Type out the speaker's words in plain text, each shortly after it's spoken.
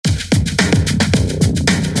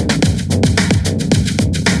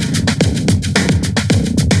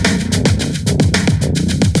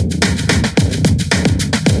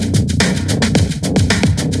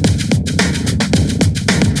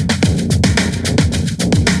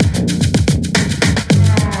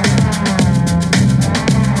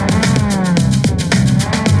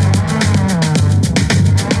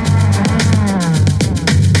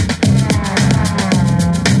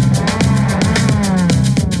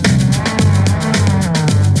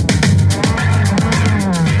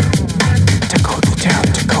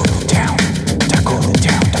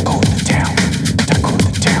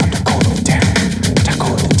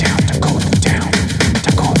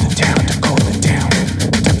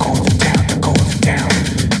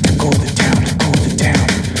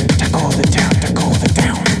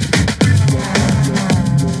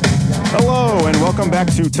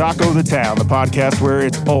back to Taco the Town, the podcast where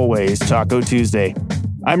it's always Taco Tuesday.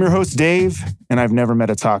 I'm your host, Dave, and I've never met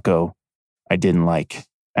a taco I didn't like.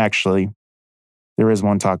 Actually, there is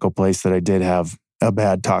one taco place that I did have a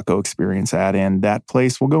bad taco experience at, and that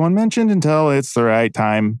place will go unmentioned until it's the right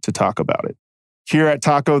time to talk about it. Here at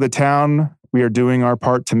Taco the Town, we are doing our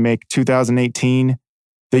part to make 2018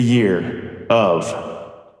 the year of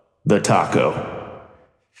the taco.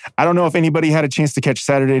 I don't know if anybody had a chance to catch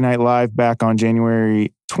Saturday Night Live back on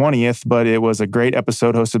January 20th, but it was a great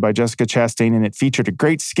episode hosted by Jessica Chastain, and it featured a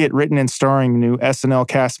great skit written and starring new SNL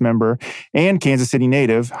cast member and Kansas City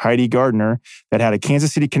native Heidi Gardner that had a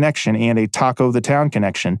Kansas City connection and a Taco the Town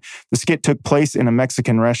connection. The skit took place in a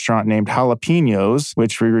Mexican restaurant named Jalapenos,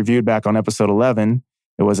 which we reviewed back on episode 11.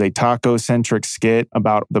 It was a taco-centric skit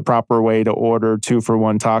about the proper way to order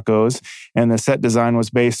 2-for-1 tacos, and the set design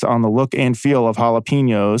was based on the look and feel of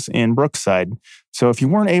Jalapenos in Brookside. So if you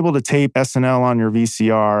weren't able to tape SNL on your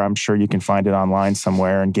VCR, I'm sure you can find it online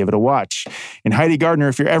somewhere and give it a watch. And Heidi Gardner,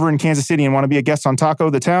 if you're ever in Kansas City and want to be a guest on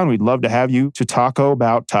Taco the Town, we'd love to have you to taco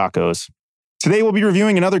about tacos. Today, we'll be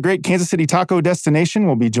reviewing another great Kansas City taco destination.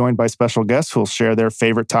 We'll be joined by special guests who will share their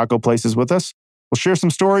favorite taco places with us. We'll share some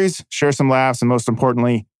stories, share some laughs, and most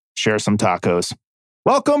importantly, share some tacos.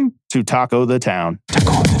 Welcome to Taco the Town.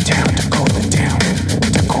 Taco the Town, Taco the Town,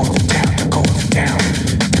 Taco the Town, Taco the Town,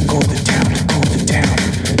 Taco the Town, Taco the Town,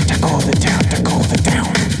 Taco the Town, Taco the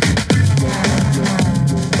Town.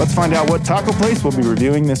 Let's find out what taco place we'll be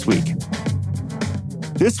reviewing this week.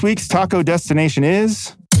 This week's taco destination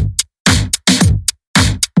is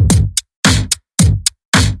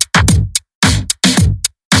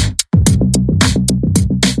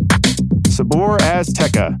Sabor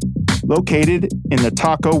Azteca, located in the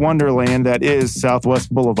taco wonderland that is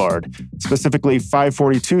Southwest Boulevard, specifically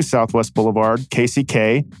 542 Southwest Boulevard,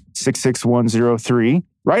 KCK 66103,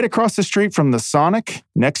 right across the street from the Sonic,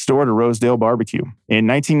 next door to Rosedale Barbecue. In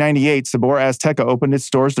 1998, Sabor Azteca opened its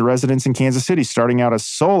doors to residents in Kansas City, starting out as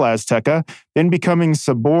Sol Azteca, then becoming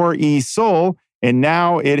Sabor y Sol, and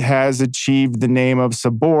now it has achieved the name of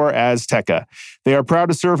Sabor Azteca. They are proud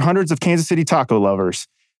to serve hundreds of Kansas City taco lovers.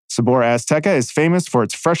 Sabor Azteca is famous for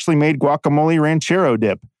its freshly made guacamole ranchero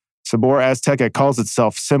dip. Sabor Azteca calls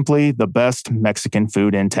itself simply the best Mexican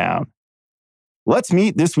food in town. Let's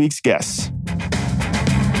meet this week's guests.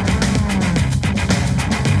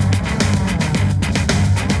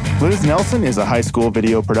 Liz Nelson is a high school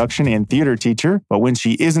video production and theater teacher, but when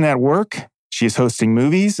she isn't at work, she is hosting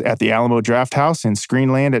movies at the Alamo Drafthouse and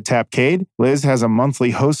Screenland at Tapcade. Liz has a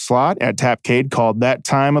monthly host slot at Tapcade called That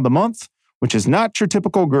Time of the Month, which is not your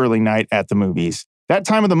typical girly night at the movies. That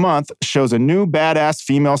Time of the Month shows a new badass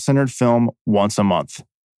female-centered film once a month.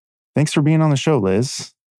 Thanks for being on the show,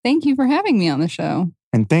 Liz. Thank you for having me on the show.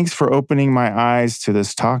 And thanks for opening my eyes to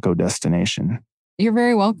this taco destination. You're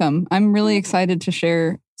very welcome. I'm really excited to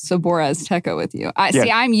share Sabor Azteca with you. See,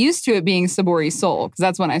 I'm used to it being Sabor y Sol because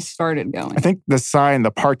that's when I started going. I think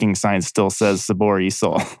the parking sign still says Sabor y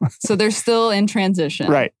Sol. So they're still in transition.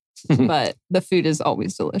 Right. But the food is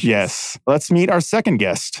always delicious. Yes. Let's meet our second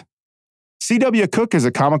guest. C.W. Cook is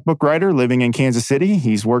a comic book writer living in Kansas City.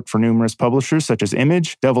 He's worked for numerous publishers such as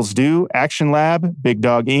Image, Devil's Due, Action Lab, Big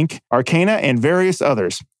Dog Inc., Arcana, and various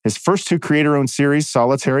others. His first two creator-owned series,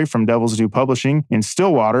 Solitary from Devil's Due Publishing and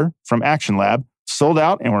Stillwater from Action Lab, sold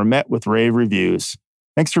out and were met with rave reviews.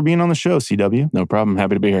 Thanks for being on the show, CW. No problem.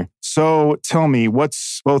 Happy to be here. So tell me,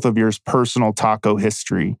 what's both of your personal taco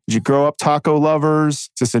history? Did you grow up taco lovers? Is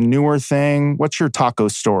this a newer thing? What's your taco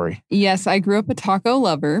story? Yes, I grew up a taco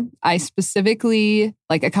lover. I specifically,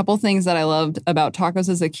 a couple things that I loved about tacos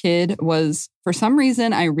as a kid was, for some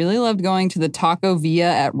reason, I really loved going to the Taco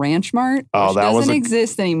Villa at Ranch Mart, which doesn't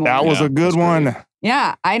exist anymore. That was a good one.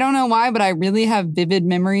 Yeah, I don't know why, but I really have vivid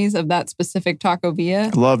memories of that specific Taco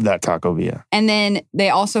Villa. Love that Taco Villa. And then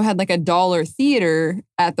they also had a dollar theater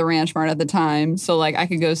at the Ranch Mart at the time. So I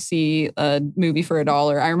could go see a movie for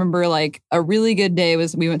 $1. I remember a really good day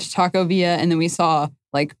was we went to Taco Villa and then we saw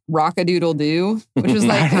Rock-a-Doodle-Doo, which was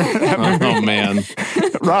oh man.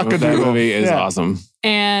 Rock-a-Doodle. That movie is awesome.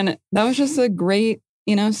 And that was just a great,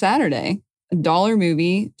 Saturday. $1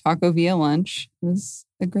 movie, Taco Villa lunch. It was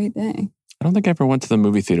a great day. I don't think I ever went to the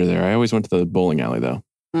movie theater there. I always went to the bowling alley, though.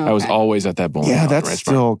 Okay. I was always at that bowling alley. Yeah, that's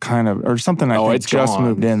still kind of, or something I think it's just gone.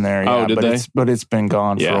 moved in there. Oh, Yeah, did but they? But it's been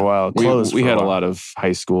gone for a while. Closed We for had a a while. lot of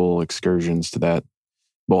high school excursions to that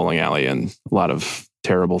bowling alley and a lot of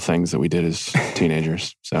terrible things that we did as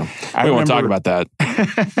teenagers. So we won't talk about that.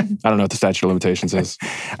 I don't know what the statute of limitations is.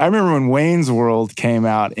 I remember when Wayne's World came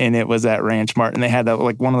out and it was at Ranch Mart and they had that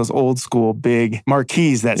one of those old school big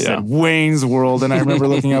marquees that said Wayne's World. And I remember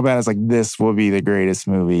looking up at it, I was like, this will be the greatest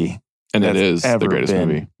movie And it that's is the ever greatest been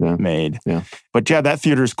movie. Yeah. made. Yeah. But yeah, that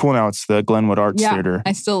theater is cool now. It's the Glenwood Arts Yeah, Theater.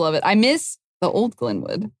 I still love it. I miss the old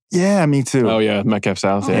Glenwood. Yeah, me too. Oh yeah, Metcalf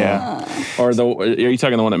South. Yeah. Or are you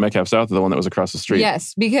talking the one at Metcalf South or the one that was across the street?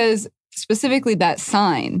 Yes, because specifically that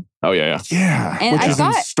sign. Oh yeah. Yeah, And which I is in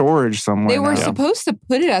thought storage somewhere. They were now. supposed to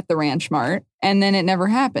put it at the Ranch Mart, and then it never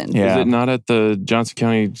happened. Yeah. Is it not at the Johnson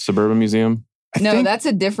County Suburban Museum? I No, think that's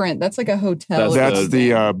a different. That's like a hotel. that's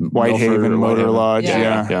the Whitehaven Milford or Motor Whitehaven. Lodge.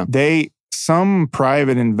 Yeah. Yeah. Some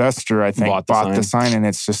private investor, I think, Bought the sign, and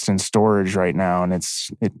it's just in storage right now. And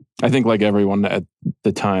I think like everyone at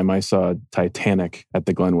the time, I saw Titanic at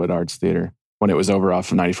the Glenwood Arts Theater when it was over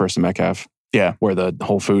off of 91st and Metcalf. Yeah. Where the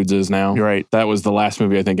Whole Foods is now. You're right. That was the last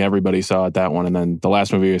movie I think everybody saw at that one. And then the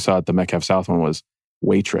last movie I saw at the Metcalf South one was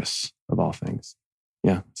Waitress, of all things.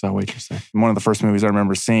 Yeah, saw Waitress there. One of the first movies I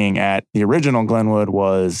remember seeing at the original Glenwood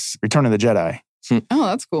was Return of the Jedi. Oh,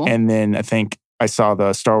 that's cool. And then I think I saw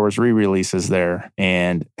the Star Wars re-releases there,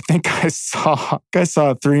 and I think I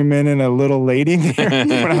saw 3 Men and a Little Lady there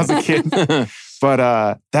when I was a kid.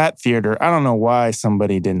 But that theater, I don't know why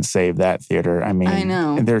somebody didn't save that theater. I mean, I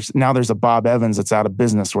know. There's a Bob Evans that's out of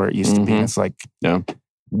business where it used to be. And it's like, Yeah.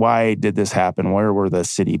 why did this happen? Where were the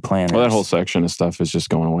city planners? Well, that whole section of stuff is just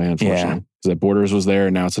going away, unfortunately. Because that Borders was there,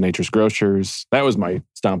 and now it's a Nature's Grocers. That was my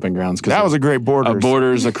stomping grounds. That was a great Borders.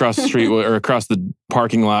 Borders across the street or across the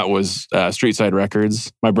parking lot was Street Side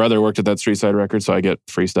Records. My brother worked at that Street Side Records, so I get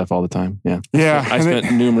free stuff all the time. Yeah. Yeah. I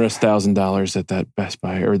spent numerous $1,000s at that Best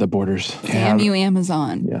Buy or the Borders. Damn you,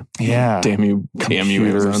 Amazon. Yeah. Yeah. Damn you,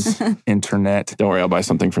 Computers, Amazon. internet. Don't worry, I'll buy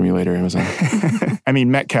something from you later, Amazon. I mean,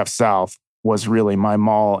 Metcalf South was really my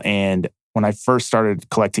mall. And when I first started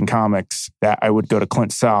collecting comics, that I would go to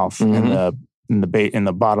Clint South in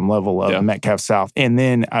the bottom level of Metcalf South. And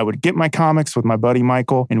then I would get my comics with my buddy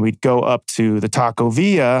Michael, and we'd go up to the Taco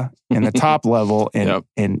Villa in the top level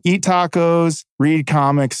and eat tacos, read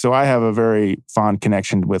comics. So I have a very fond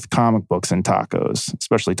connection with comic books and tacos,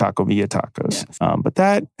 especially Taco Villa tacos. Yes. But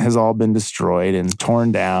that has all been destroyed and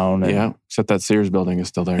torn down. And except that Sears building is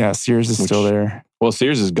still there. Yeah, Sears is still there. Well,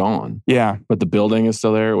 Sears is gone. Yeah. But the building is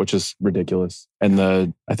still there, which is ridiculous. And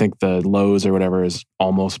I think the Lowe's or whatever is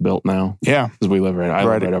almost built now. Yeah. Because we live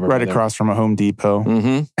right across from a Home Depot.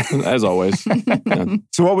 Mm-hmm. As always. Yeah.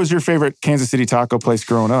 So what was your favorite Kansas City taco place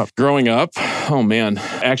growing up? Growing up, oh man.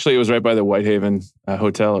 Actually, it was right by the Whitehaven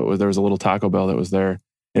Hotel. There was a little Taco Bell that was there.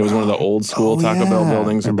 It was one of the old school Taco Bell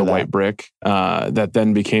buildings with the white brick that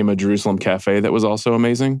then became a Jerusalem Cafe that was also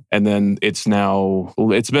amazing. And then it's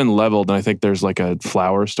been leveled, and I think there's like a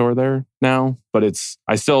flower store there now. But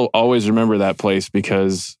I still always remember that place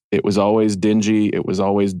because it was always dingy. It was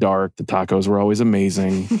always dark. The tacos were always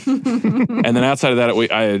amazing. And then outside of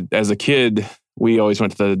that, as a kid, we always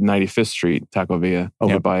went to the 95th Street Taco Villa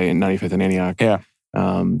over by 95th and Antioch. Yeah.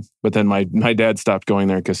 But then my dad stopped going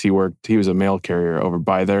there because he was a mail carrier over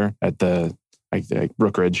by there at the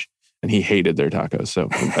Brookridge, and he hated their tacos. So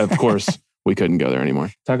of course we couldn't go there anymore.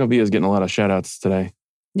 Taco Villa is getting a lot of shout outs today.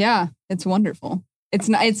 Yeah, it's wonderful.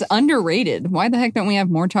 It's underrated. Why the heck don't we have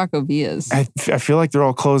more Taco Villas? I feel like they're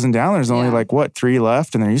all closing down. There's only 3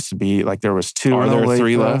 left, and there used to be there was 2. Are there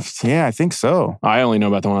 3 left? Yeah, I think so. I only know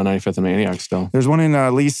about the one on 95th and Antioch still. There's one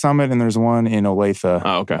in Lee Summit, and there's one in Olathe.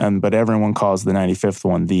 Oh, okay. But everyone calls the 95th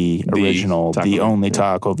one the original, the only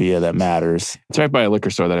Taco Villa that matters. It's right by a liquor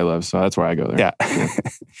store that I love, so that's where I go there. Yeah.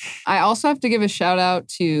 I also have to give a shout out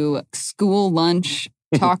to school lunch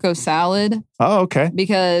taco salad. Oh, okay.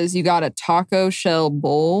 Because you got a taco shell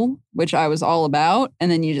bowl, which I was all about.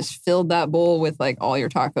 And then you just filled that bowl with all your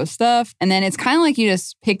taco stuff. And then it's kind of like you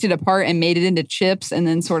just picked it apart and made it into chips and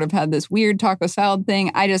then sort of had this weird taco salad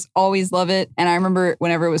thing. I just always love it. And I remember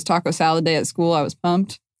whenever it was taco salad day at school, I was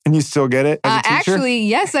pumped. And you still get it as a teacher? Actually,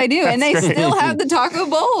 yes, I do. And they still have the taco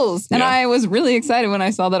bowls. And I was really excited when I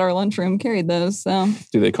saw that our lunchroom carried those. So,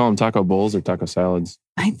 do they call them taco bowls or taco salads?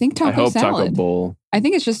 I think taco salad. Taco bowl. I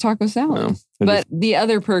think it's just taco salad. No, but the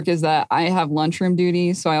other perk is that I have lunchroom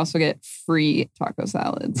duty, so I also get free taco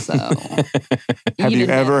salad. So, have you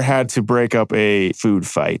ever had to break up a food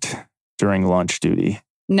fight during lunch duty?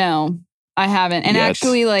 No, I haven't. And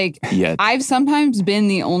actually, I've sometimes been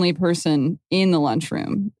the only person in the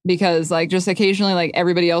lunchroom because just occasionally,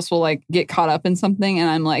 everybody else will get caught up in something. And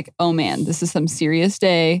I'm like, oh man, this is some serious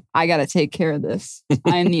day. I got to take care of this.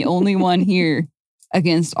 I'm the only one here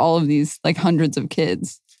against all of these hundreds of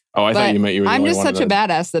kids. Oh, I thought you meant you were the I'm only just one such a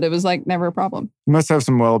badass that it was never a problem. You must have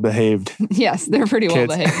some well-behaved Yes, they're pretty kids.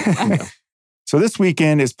 well behaved. So this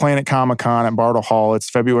weekend is Planet Comic Con at Bartle Hall. It's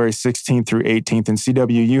February 16th through 18th. And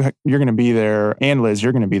CW, you're going to be there. And Liz,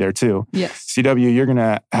 you're going to be there too. Yes. CW, you're going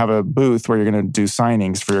to have a booth where you're going to do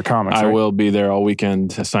signings for your comics, I right? will be there all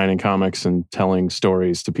weekend signing comics and telling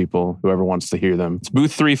stories to people, whoever wants to hear them. It's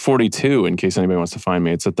booth 342, in case anybody wants to find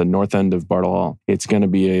me. It's at the north end of Bartle Hall. It's going to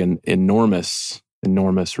be an enormous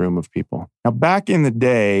room of people. Now, back in the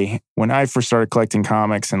day, when I first started collecting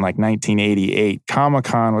comics in like 1988,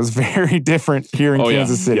 Comic-Con was very different here in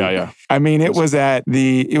Kansas City. Yeah. I mean, it was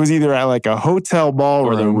either at like a hotel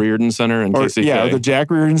ballroom. Or the Reardon Center in KCK. Yeah, the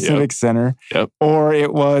Jack Reardon Civic Center. Yep. Or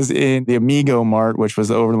it was in the Amigo Mart, which was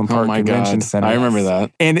the Overland Park Convention Center. I remember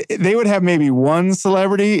that. And they would have maybe one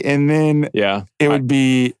celebrity, and then it would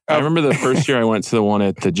be... I remember the first year I went to the one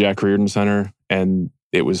at the Jack Reardon Center, and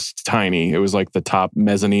it was tiny. It was like the top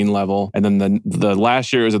mezzanine level. And then the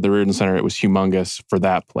last year it was at the Reardon Center, it was humongous for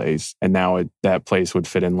that place. And now that place would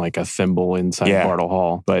fit in like a thimble inside Bartle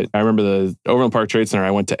Hall. But I remember the Overland Park Trade Center,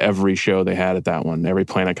 I went to every show they had at that one, every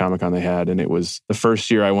Planet Comic Con they had. And it was, the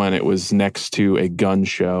first year I went, it was next to a gun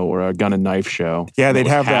show or a gun and knife show. Yeah, they'd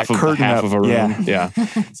have that curtain half up. of a room. Yeah.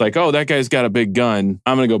 It's like, oh, that guy's got a big gun.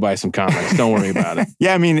 I'm going to go buy some comics. Don't worry about it.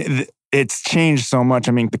 Yeah, I mean... It's changed so much.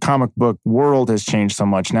 I mean, the comic book world has changed so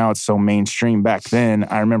much. Now it's so mainstream. Back then,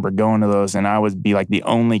 I remember going to those and I would be like the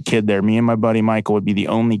only kid there. Me and my buddy Michael would be the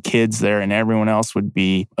only kids there, and everyone else would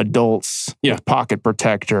be adults with pocket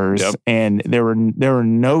protectors. Yep. And there were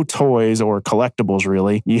no toys or collectibles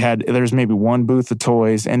really. There's maybe one booth of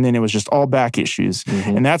toys, and then it was just all back issues.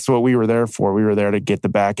 Mm-hmm. And that's what we were there for. We were there to get the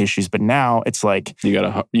back issues. But now it's like you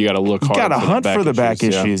gotta look hard. You gotta hunt for the back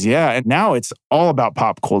issues. Yeah. And now it's all about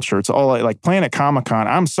pop culture. It's all like Planet Comic Con.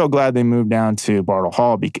 I'm so glad they moved down to Bartle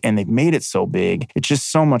Hall and they've made it so big. It's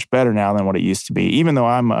just so much better now than what it used to be. Even though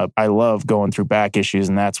I love going through back issues,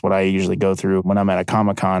 and that's what I usually go through when I'm at a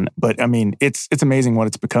Comic Con. But I mean, it's amazing what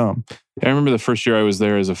it's become. I remember the first year I was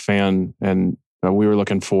there as a fan, and we were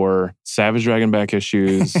looking for Savage Dragon back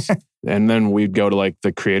issues. And then we'd go to like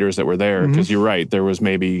the creators that were there, because you're right, there was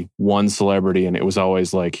maybe one celebrity, and it was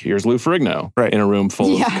always like, here's Lou Ferrigno in a room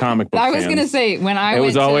full of comic book I was going to say, it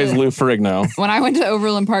was always Lou Ferrigno. When I went to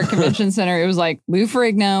Overland Park Convention Center, it was like Lou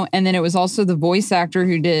Ferrigno, and then it was also the voice actor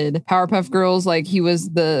who did Powerpuff Girls. Like he was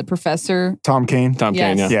the professor. Tom Kane.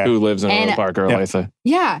 Kane, who lives in Overland Park, or Olathe.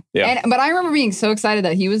 Yeah. But I remember being so excited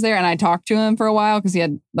that he was there, and I talked to him for a while because he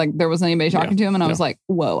had there wasn't anybody talking to him, and I was like,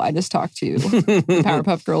 whoa, I just talked to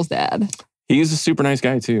Powerpuff Girls' dad. He's a super nice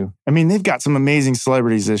guy too. I mean, they've got some amazing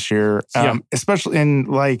celebrities this year, especially in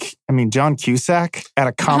John Cusack at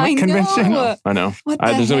a comic convention. I know. There's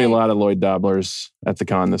going to be a lot of Lloyd Dobblers at the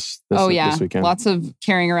con this weekend. Lots of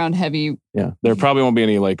carrying around heavy. Yeah. There probably won't be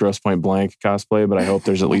any like Grosse Pointe Blank cosplay, but I hope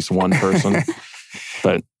there's at least one person.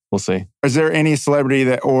 But we'll see. Is there any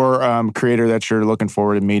celebrity or creator that you're looking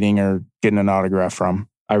forward to meeting or getting an autograph from?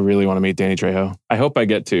 I really want to meet Danny Trejo. I hope I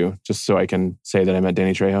get to, just so I can say that I met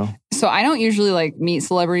Danny Trejo. So I don't usually meet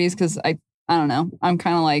celebrities because I don't know. I'm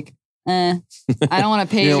kind of like, I don't want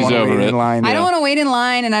to pay you. I don't want to wait in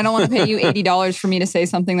line, and I don't want to pay you $80 for me to say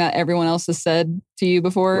something that everyone else has said to you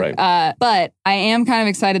before. Right. But I am kind of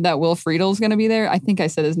excited that Will Friedel's going to be there. I think I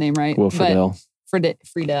said his name right. Will Friedle.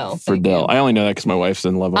 Friedle. I only know that because my wife's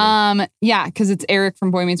in love with him. Yeah, because it's Eric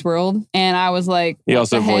from Boy Meets World, and I was like, he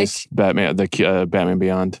also voiced Batman, Batman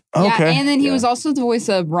Beyond. Okay, and then he was also the voice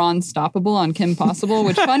of Ron Stoppable on Kim Possible.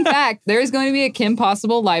 Which, fun fact, there is going to be a Kim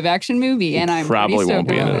Possible live action movie, and I probably won't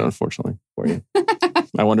be in it, unfortunately, for you.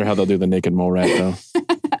 I wonder how they'll do the naked mole rat though.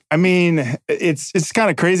 I mean, it's kind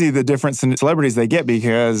of crazy the difference in celebrities they get,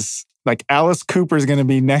 because like Alice Cooper is going to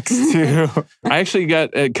be next to... I actually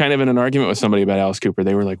got kind of in an argument with somebody about Alice Cooper.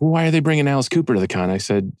 They were like, well, why are they bringing Alice Cooper to the con? I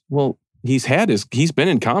said, well, he's been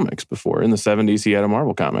in comics before. In the 70s, he had a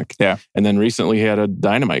Marvel comic. Yeah. And then recently he had a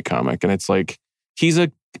Dynamite comic. And it's like, he's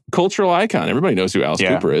a cultural icon. Everybody knows who Alice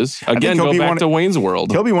Cooper is. Again, go back to Wayne's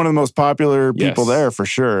World. He'll be one of the most popular people there for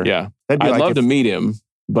sure. Yeah. I'd love to meet him,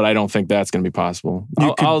 but I don't think that's going to be possible.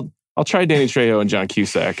 I'll try Danny Trejo and John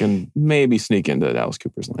Cusack and maybe sneak into Alice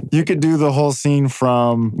Cooper's line. You could do the whole scene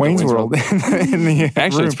from Wayne's World.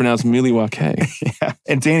 Actually, it's pronounced Milwaukee. Yeah.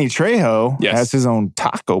 And Danny Trejo has his own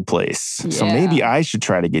taco place. Yeah. So maybe I should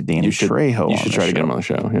try to get Danny Trejo on the show. You should try to get him on the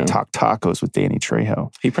show. Yeah. Talk tacos with Danny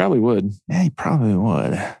Trejo. He probably would. Yeah, he probably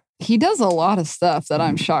would. He does a lot of stuff that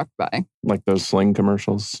I'm shocked by. Like those Sling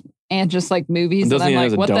commercials. and just like movies. Doesn't And I'm he like,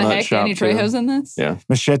 has a what the donut heck? shop, Danny too? Trejo's in this? Yeah.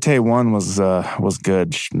 Machete 1 was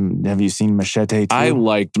good. Have you seen Machete 2? I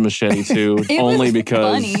liked Machete 2 It only was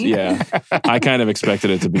because, funny. yeah, I kind of expected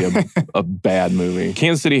it to be a bad movie.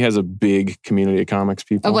 Kansas City has a big community of comics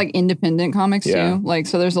people. Of like independent comics Yeah. too. Like,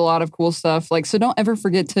 so there's a lot of cool stuff. Like, so don't ever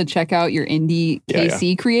forget to check out your indie Yeah,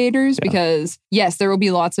 KC creators Yeah. because yes, there will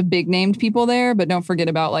be lots of big named people there, but don't forget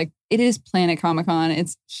about like, it is Planet Comic Con.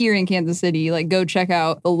 It's here in Kansas City. Like, go check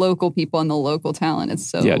out the local people and the local talent. It's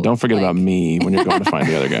so yeah, don't forget like, about me when you're going to find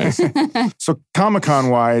the other guys. So Comic-Con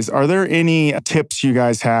wise, are there any tips you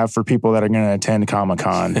guys have for people that are going to attend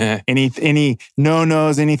Comic-Con? Any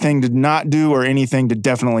no-nos, anything to not do or anything to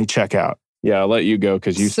definitely check out? Yeah, I'll let you go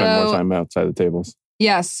because you spend more So- time outside the tables.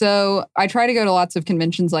 Yeah, so I try to go to lots of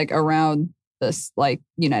conventions like around this like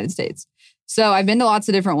United States. So I've been to lots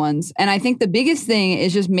of different ones. And I think the biggest thing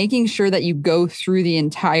is just making sure that you go through the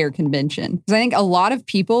entire convention. Because I think a lot of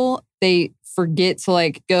people, they forget to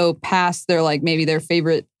like go past their like maybe their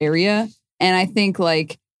favorite area. And I think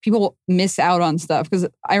like people miss out on stuff. Because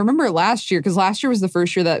I remember last year, because last year was the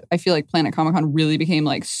first year that I feel like Planet Comic Con really became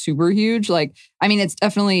like super huge. Like, I mean, it's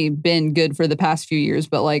definitely been good for the past few years,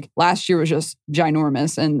 but like last year was just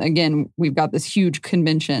ginormous. And again, we've got this huge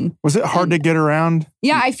convention. Was it hard to get around?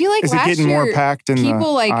 Yeah, I feel like Is it last getting year more packed in the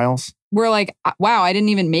people, like, aisles? we're like, wow, I didn't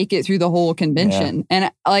even make it through the whole convention.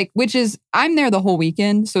 And like, which is, I'm there the whole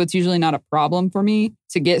weekend. So it's usually not a problem for me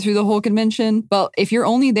to get through the whole convention. But if you're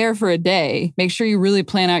only there for a day, make sure you really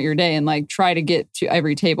plan out your day and like try to get to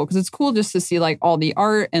every table. Cause it's cool just to see like all the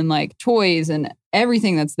art and like toys and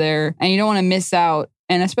everything that's there. And you don't want to miss out.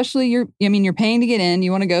 And especially you're paying to get in,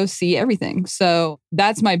 you want to go see everything. So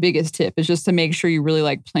that's my biggest tip is just to make sure you really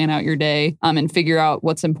like plan out your day and figure out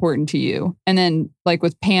what's important to you. And then like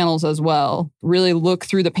with panels as well, really look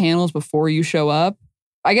through the panels before you show up.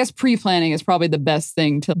 I guess pre-planning is probably the best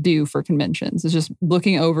thing to do for conventions. Is just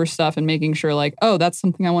looking over stuff and making sure like, oh, that's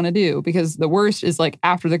something I want to do. Because the worst is like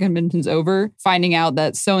after the convention's over, finding out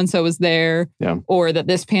that so-and-so was there or that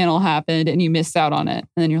this panel happened and you missed out on it.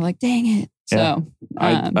 And then you're like, dang it. So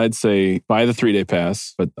I'd say buy the 3-day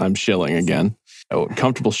pass, but I'm shilling again. Oh,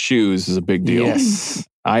 comfortable shoes is a big deal. Yes.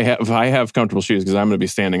 I have comfortable shoes because I'm going to be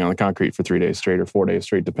standing on the concrete for 3 days straight or 4 days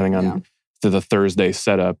straight, depending on the Thursday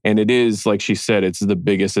setup. And it is, like she said, it's the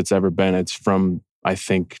biggest it's ever been. It's from, I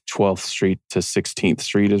think, 12th Street to 16th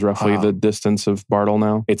Street is roughly the distance of Bartle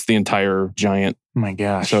now. It's the entire giant. Oh my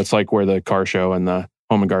gosh. So it's like where the car show and the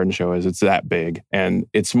Home and Garden show is. It's that big and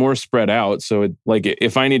it's more spread out. So it, like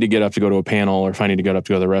if I need to get up to go to a panel or if I need to get up to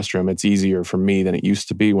go to the restroom, it's easier for me than it used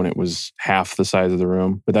to be when it was half the size of the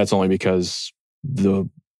room. But that's only because the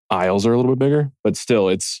aisles are a little bit bigger, but still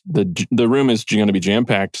it's the room is going to be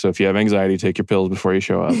jam-packed. So if you have anxiety, take your pills before you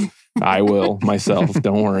show up. I will myself,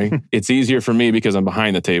 don't worry. It's easier for me because I'm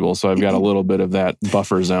behind the table. So I've got a little bit of that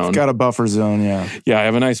buffer zone. It's got a buffer zone, yeah. Yeah, I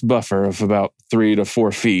have a nice buffer of about 3 to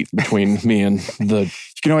 4 feet between me and the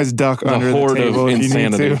You can always duck under the horde table of if you need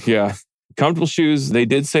insanity. to. Yeah. Comfortable shoes. They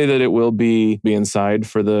did say that it will be inside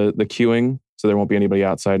for the queuing. So there won't be anybody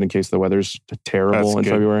outside in case the weather's terrible That's in good.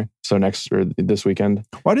 February. So this weekend.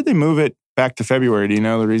 Why did they move it back to February? Do you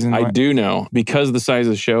know the reason why? I do know. Because of the size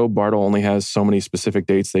of the show, Bartle only has so many specific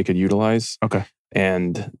dates they could utilize. Okay.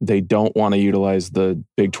 And they don't want to utilize the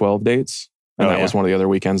Big 12 dates. And that was one of the other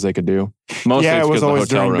weekends they could do. Mostly Yeah, it's it was because of the always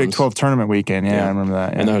hotel during rooms. Big 12 tournament weekend. Yeah, Yeah. I remember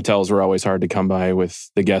that. And the hotels were always hard to come by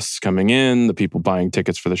with the guests coming in, the people buying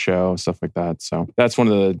tickets for the show, stuff like that. So that's one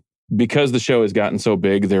of the, because the show has gotten so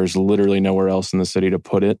big, there's literally nowhere else in the city to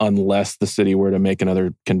put it unless the city were to make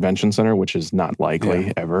another convention center, which is not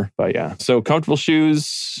likely ever. But yeah. So comfortable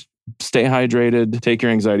shoes, stay hydrated, take your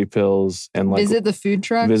anxiety pills, and like visit the food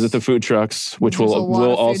trucks. visit the food trucks, which There's a will lot of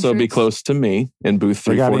food also be trucks. close to me in booth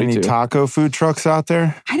They got any 342. taco food trucks out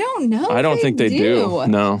there? I don't know. I don't think they do.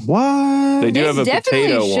 No. What? They do have a definitely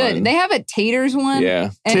potato should. one. They have a taters one.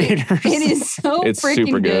 Yeah. And Taters. it is so It's freaking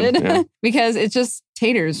super good, yeah. because it's just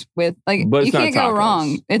taters with like But you it's not can't go tacos.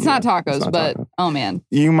 wrong. It's not Yeah, tacos, it's not but tacos. oh man,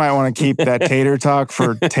 You might want to keep that tater talk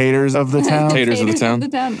for taters of the town. Taters of the town.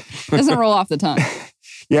 Doesn't roll off the tongue.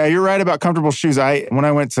 Yeah, you're right about comfortable shoes. When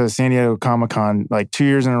I went to San Diego Comic-Con, like 2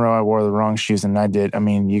 years in a row, I wore the wrong shoes, and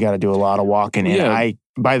you got to do a lot of walking. And Yeah.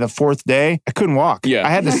 by the 4th day, I couldn't walk. Yeah. I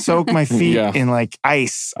had to soak my feet Yeah. in like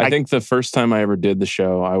ice. I think the first time I ever did the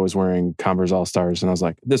show, I was wearing Converse All-Stars and I was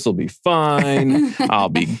like, this will be fine. I'll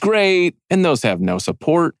be great. And those have no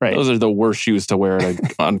support. Right. Those are the worst shoes to wear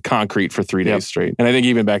on concrete for 3 days Yep. straight. And I think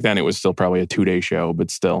even back then it was still probably a 2-day show,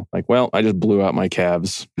 but still like, well, I just blew out my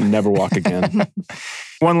calves. Never walk again.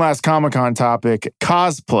 One last Comic-Con topic,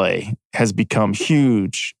 cosplay. has become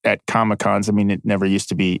huge at Comic-Cons. I mean, it never used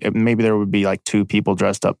to be. Maybe there would be like 2 people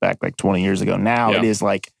dressed up back like 20 years ago. Now it is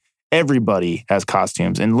like everybody has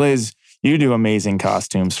costumes. And Liz, you do amazing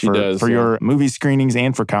costumes for your movie screenings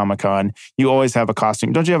and for Comic-Con. You always have a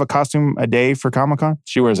costume. Don't you have a costume a day for Comic-Con?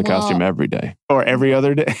 She wears a costume every day. Or every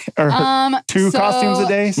other day? Or 2 costumes a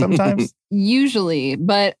day sometimes? Usually,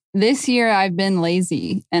 but this year I've been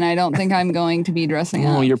lazy and I don't think I'm going to be dressing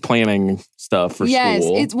up. Oh, you're planning stuff for school.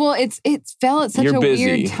 Yes, it fell at such a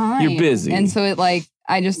weird time. You're busy. And so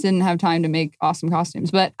I just didn't have time to make awesome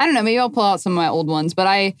costumes. But I don't know, maybe I'll pull out some of my old ones.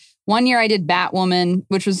 But one year I did Batwoman,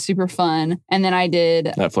 which was super fun. And then I did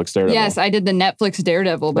Netflix Daredevil. Yes, I did the Netflix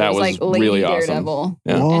Daredevil, but it was like Lady really awesome. Daredevil.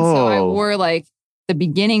 Yeah. And so I wore like the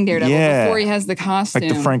beginning Daredevil before he has the costume.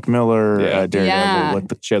 Like the Frank Miller Daredevil with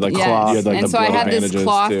the she had like cloth. Yes. You had like and the so I had this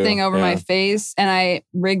cloth too. thing over my face and I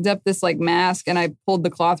rigged up this like mask and I pulled the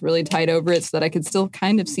cloth really tight over it so that I could still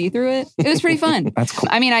kind of see through it. It was pretty fun. That's cool.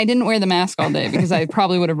 I mean, I didn't wear the mask all day because I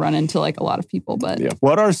probably would have run into like a lot of people, but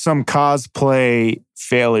What are some cosplay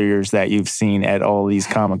failures that you've seen at all these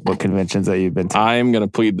comic book conventions that you've been to? I'm going to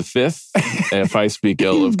plead the fifth. If I speak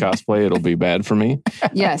ill of cosplay, it'll be bad for me.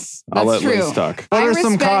 Yes, I'll let true. Liz talk. What are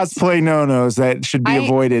some cosplay no-nos that should be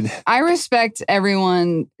avoided? I respect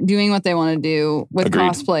everyone doing what they want to do with Agreed.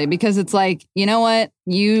 cosplay because it's like, you know what?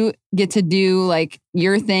 You get to do like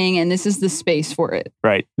your thing and this is the space for it.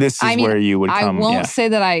 Right. This is where you would come. I won't say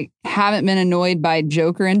that I haven't been annoyed by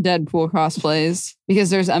Joker and Deadpool cosplays because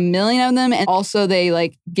there's a million of them. And also they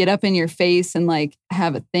like get up in your face and like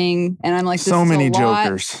have a thing. And I'm like, this so is many a lot.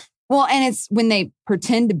 Jokers. Well, and it's when they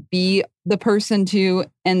pretend to be the person too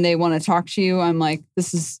and they want to talk to you. I'm like,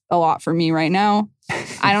 this is a lot for me right now.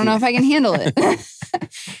 I don't know if I can handle it.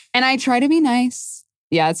 And I try to be nice.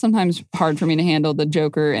 Yeah, it's sometimes hard for me to handle the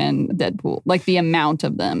Joker and Deadpool, like the amount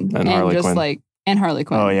of them. And Harley Quinn. And Harley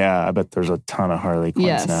Quinn. Oh, yeah. I bet there's a ton of Harley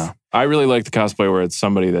Quinns now. I really like the cosplay where it's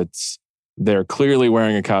somebody they're clearly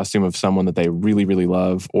wearing a costume of someone that they really, really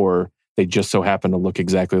love, or they just so happen to look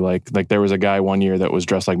exactly like there was a guy one year that was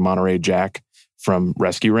dressed like Monterey Jack from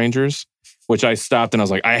Rescue Rangers, which I stopped and I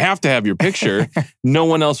was like, I have to have your picture. No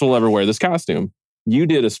one else will ever wear this costume. You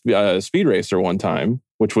did a speed racer one time,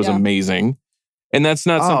 which was amazing. And that's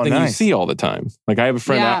not something you see all the time. Like I have a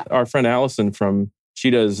friend, our friend Allison she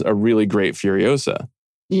does a really great Furiosa.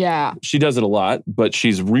 Yeah. She does it a lot, but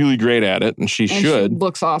she's really great at it and she should. She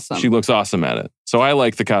looks awesome. She looks awesome at it. So I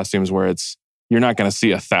like the costumes where you're not going to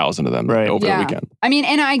see 1,000 of them over the weekend. I mean,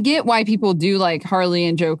 and I get why people do like Harley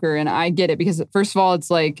and Joker and I get it because first of all,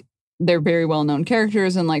 it's like they're very well-known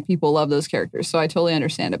characters and like people love those characters. So I totally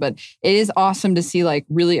understand it. But it is awesome to see like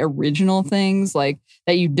really original things like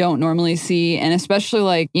that you don't normally see. And especially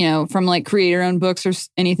like, you know, from like creator-owned books or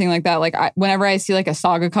anything like that. Like whenever I see like a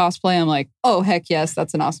Saga cosplay, I'm like, oh, heck yes,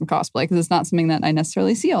 that's an awesome cosplay because it's not something that I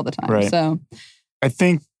necessarily see all the time. Right. So I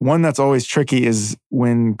think one that's always tricky is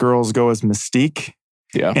when girls go as Mystique.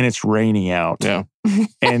 Yeah. And it's raining out. Yeah.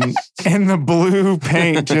 And the blue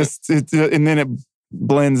paint and then it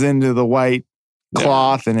blends into the white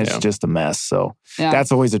cloth and it's just a mess. So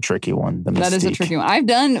that's always a tricky one. That is a tricky one. I've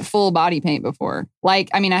done full body paint before. Like,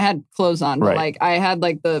 I mean, I had clothes on, but like I had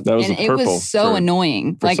like it was so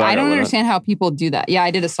annoying. Like, I don't understand how people do that. Yeah,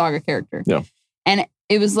 I did a Saga character. Yeah. And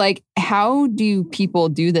it was like, how do people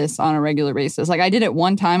do this on a regular basis? Like I did it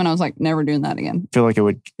one time and I was like, never doing that again. I feel like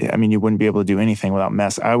you wouldn't be able to do anything without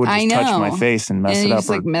mess. I would just touch my face and mess it up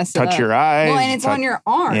or touch your eyes. Well, and it's on your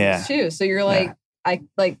arms too. So you're like, I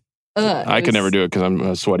could never do it because I'm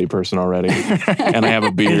a sweaty person already. And I have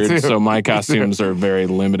a beard. So my costumes are very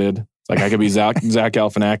limited. Like I could be Zach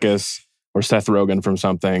Galifianakis or Seth Rogen from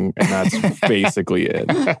something. And that's basically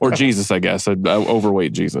it. Or Jesus, I guess.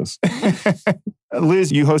 Overweight Jesus.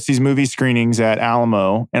 Liz, you host these movie screenings at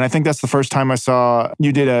Alamo. And I think that's the first time I saw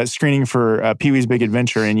you did a screening for Pee-wee's Big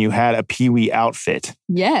Adventure and you had a Pee-wee outfit.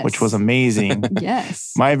 Yes. Which was amazing.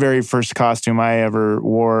 Yes. My very first costume I ever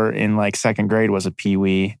wore in like second grade was a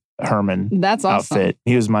Pee-wee Herman That's awesome. outfit.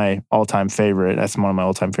 He was my all-time favorite. That's one of my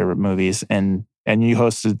all-time favorite movies. And you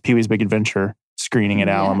hosted Pee-wee's Big Adventure screening at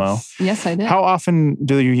Alamo. Yes, I did. How often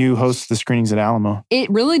do you host the screenings at Alamo? It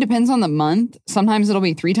really depends on the month. Sometimes it'll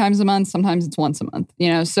be 3 times a month. Sometimes it's once a month. You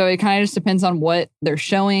know, so it kind of just depends on what they're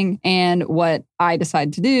showing and what I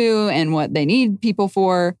decide to do and what they need people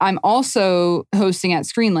for. I'm also hosting at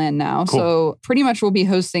Screenland now. Cool. So pretty much we'll be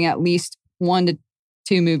hosting at least 1 to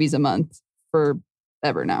 2 movies a month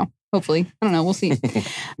forever now. Hopefully. I don't know. We'll see.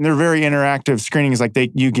 They're very interactive screenings. Like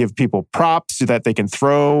you give people props so that they can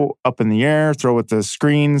throw up in the air, throw at the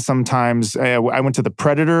screen. Sometimes I went to the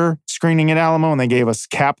Predator screening at Alamo and they gave us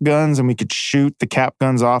cap guns and we could shoot the cap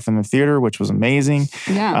guns off in the theater, which was amazing.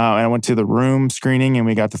 Yeah. And I went to the Room screening and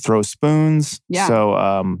we got to throw spoons. Yeah.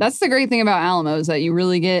 So that's the great thing about Alamo is that you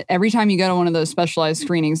really get, every time you go to one of those specialized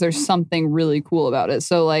screenings, there's something really cool about it.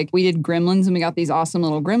 So like we did Gremlins and we got these awesome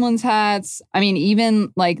little Gremlins hats. I mean,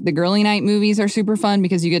 even like the Girly Night movies are super fun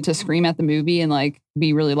because you get to scream at the movie and like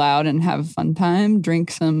be really loud and have a fun time,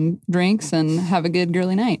 drink some drinks and have a good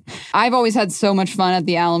girly night. I've always had so much fun at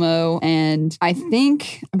the Alamo. And I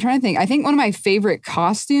think one of my favorite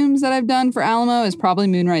costumes that I've done for Alamo is probably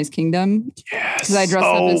Moonrise Kingdom. yes. Because I dressed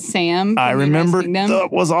up as Sam. I remember that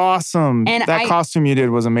was awesome. And that costume you did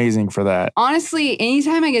was amazing for that. Honestly,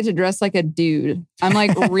 anytime I get to dress like a dude, I'm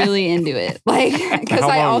like really into it. Like, because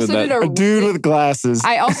I also did a dude with glasses.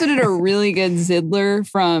 I also did a really good Zidler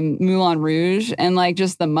from Moulin Rouge and like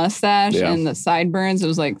just the mustache and the sideburns. It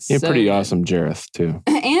was like You're so pretty good. awesome, Jareth, too.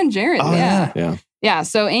 And Jared, Oh, yeah. Yeah. Yeah,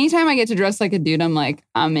 so anytime I get to dress like a dude, I'm like,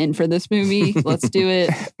 I'm in for this movie. Let's do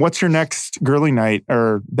it. What's your next girly night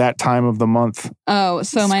or that time of the month? Oh,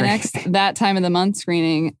 so my Screening. next that time of the month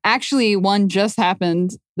screening, actually one just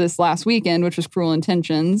happened this last weekend, which was Cruel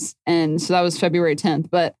Intentions. And so that was February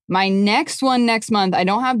 10th. But my next one next month, I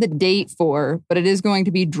don't have the date for, but it is going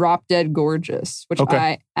to be Drop Dead Gorgeous, which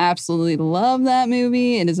I absolutely love that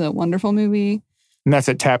movie. It is a wonderful movie. And that's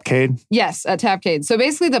at Tapcade. Yes, at Tapcade. So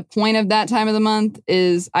basically the point of that time of the month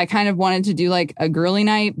is I kind of wanted to do like a girly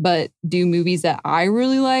night, but do movies that I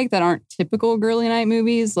really like that aren't typical girly night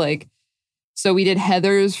movies. Like, so we did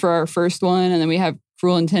Heathers for our first one, and then we have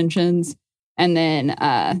Cruel Intentions. And then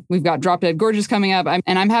we've got Drop Dead Gorgeous coming up.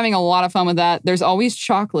 I'm having a lot of fun with that. There's always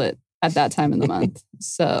chocolate at that time of the month.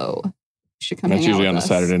 So you should come That's hang out usually with on a us.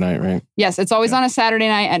 Saturday night, right? Yes, it's always on a Saturday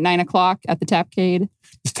night at 9:00 at the Tapcade.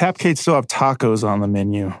 Does Tapcade still have tacos on the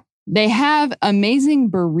menu? They have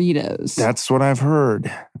amazing burritos. That's what I've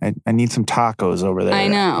heard. I need some tacos over there. I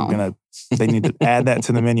know. They need to add that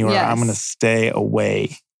to the menu or Yes. I'm going to stay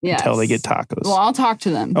away until they get tacos. Well, I'll talk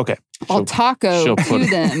to them. Okay. I'll taco to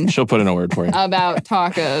them She'll put in a word for you. about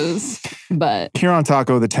tacos. But Here on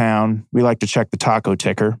Taco the Town, we like to check the taco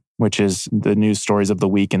ticker, which is the news stories of the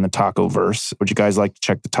week in the taco verse. Would you guys like to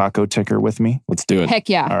check the taco ticker with me? Let's do it. heck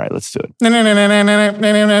yeah. All right, let's do it.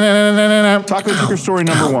 Taco ticker story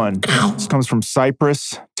number 1. This comes from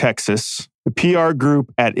Cypress, Texas. The PR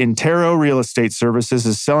group at Intero Real Estate Services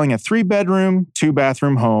is selling a 3-bedroom,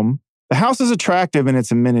 2-bathroom home. The house is attractive in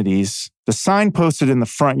its amenities. The sign posted in the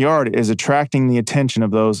front yard is attracting the attention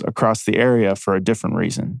of those across the area for a different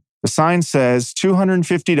reason. The sign says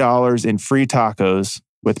 $250 in free tacos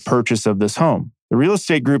with purchase of this home. The real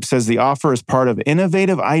estate group says the offer is part of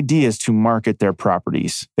innovative ideas to market their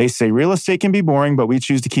properties. They say real estate can be boring, but we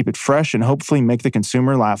choose to keep it fresh and hopefully make the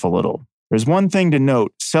consumer laugh a little. There's one thing to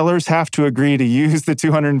note. Sellers have to agree to use the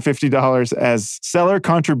 $250 as seller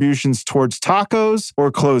contributions towards tacos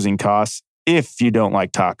or closing costs if you don't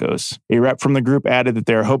like tacos. A rep from the group added that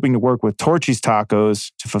they're hoping to work with Torchy's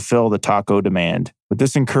Tacos to fulfill the taco demand. Would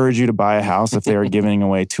this encourage you to buy a house if they are giving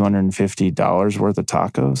away $250 worth of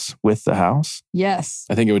tacos with the house? Yes.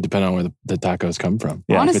 I think it would depend on where the tacos come from.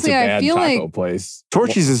 Yeah. Honestly, if it's a I bad feel taco like place.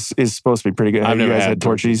 Torchy's is supposed to be pretty good. I've Have you never guys had had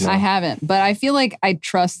Torchy's? Torchy's, no. I haven't, but I feel like I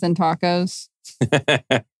trust in tacos.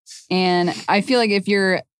 And I feel like if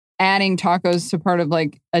you're adding tacos to part of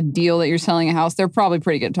like a deal that you're selling a house, they're probably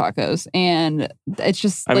pretty good tacos. And it's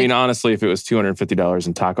just I like, mean, honestly, if it was $250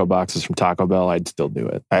 in taco boxes from Taco Bell, I'd still do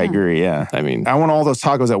it. I agree, yeah. I mean, I want all those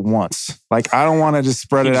tacos at once. Like, I don't want to just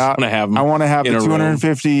spread you it just out. want to have them. I want to have in the a room.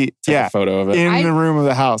 250, Take a photo of it. in the room of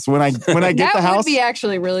the house. When I get that the house, would be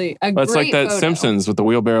actually really a Well, it's great like that photo. Simpsons with the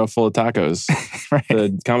wheelbarrow full of tacos. right?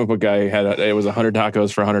 The comic book guy it was 100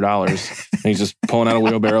 tacos for $100, and he's just pulling out a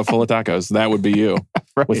wheelbarrow full of tacos. That would be you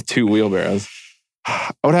Right. with 2 wheelbarrows.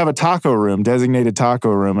 I would have a taco room, designated taco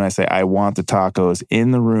room, and I say, I want the tacos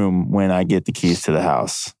in the room when I get the keys to the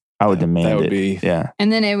house. I would demand that would it. be- Yeah.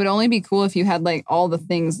 And then it would only be cool if you had like all the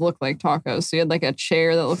things look like tacos. So you had like a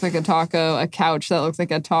chair that looked like a taco, a couch that looked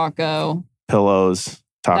like a taco. Pillows,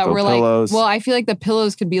 that taco were pillows, like, well, I feel like the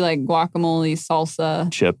pillows could be like guacamole,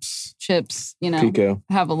 salsa, chips. chips, you know, Pico.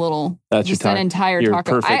 have a little, That's your just an taco- entire your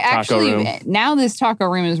taco. perfect I taco actually, room. now this taco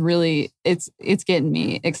room is really, it's getting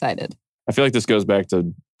me excited. I feel like this goes back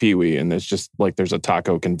to Pee-wee, and it's just like there's a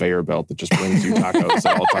taco conveyor belt that just brings you tacos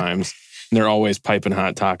at all times. And they're always piping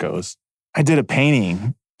hot tacos. I did a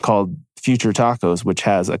painting called Future Tacos, which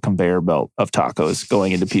has a conveyor belt of tacos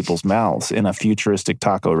going into people's mouths in a futuristic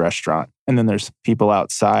taco restaurant. And then there's people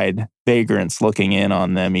outside, vagrants looking in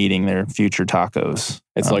on them eating their future tacos.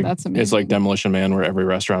 It's That's amazing. it's like Demolition Man, where every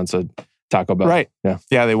restaurant's a Taco Bell. Right. Yeah.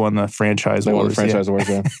 Yeah, they won the franchise They won wars. the franchise wars.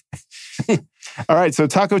 Yeah. All right, so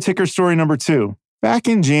taco ticker story number 2. Back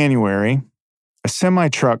in January, a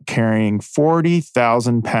semi-truck carrying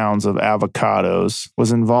 40,000 pounds of avocados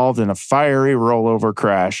was involved in a fiery rollover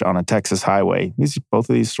crash on a Texas highway. Both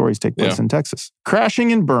of these stories take place in Texas.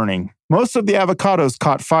 Crashing and burning. Most of the avocados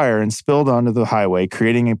caught fire and spilled onto the highway,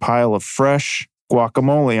 creating a pile of fresh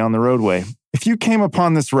guacamole on the roadway. If you came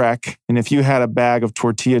upon this wreck, and if you had a bag of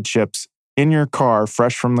tortilla chips in your car,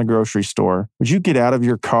 fresh from the grocery store, would you get out of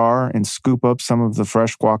your car and scoop up some of the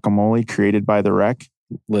fresh guacamole created by the wreck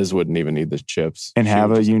Liz wouldn't even need the chips. and She have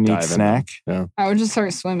would a just unique dive in snack? them. I would just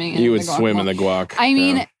start swimming. You would swim in the guac. I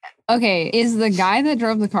mean, okay, is the guy that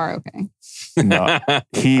drove the car okay? No, I'm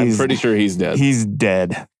he's pretty sure he's dead. he's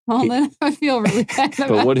dead. Well, then I feel really bad about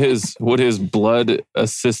But would his blood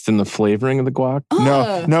assist in the flavoring of the guac?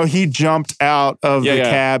 No, he jumped out of the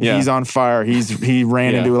cab. yeah. He's on fire. He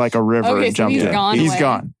ran into like a river Okay, and so jumped he's in. gone He's away.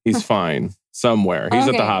 gone. He's fine somewhere. He's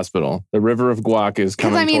at the Okay. hospital. The river of guac is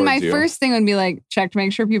coming Because I mean, my towards you. first thing would be like, check to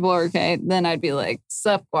make sure people are okay. Then I'd be like,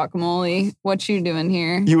 sup, guacamole? What you doing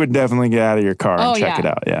here? You would definitely get out of your car and Oh, check yeah. it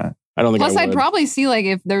out. Yeah. I don't think Plus, I I'd would. probably see like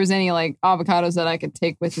if there was any like avocados that I could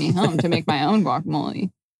take with me home to make my own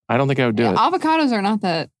guacamole. I don't think I would do it. Avocados are not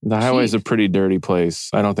that. The highway is a cheap. pretty dirty place.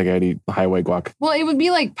 I don't think I'd eat highway guac. Well, it would be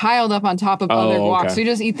like piled up on top of other guac. okay. So you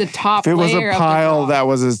just eat the top If it was layer a of pile the guac. that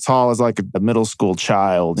was as tall as like a middle school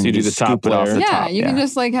child, So and you do just the top scoop it off layer? the Yeah, top. you can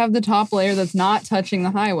just like have the top layer that's not touching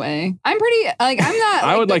the highway. I'm pretty like I'm not.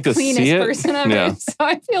 I would the like to see cleanest it. person ever. Yeah. So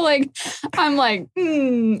I feel like I'm like,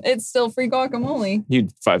 it's still free guacamole.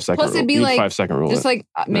 You'd 5 second Plus, it'd be you'd like 5 second rule. Just it. like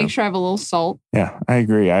make Yeah. sure I have a little salt. Yeah, I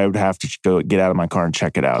agree. I would have to go get out of my car and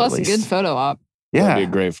check it out Plus at a least. good photo op. That'd be a Yeah,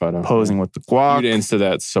 great photo. posing with the You'd guac. insta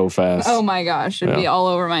that so fast. Oh my gosh, it'd be all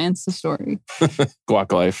over my Insta story.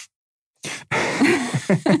 Guac life.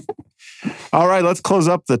 All right, let's close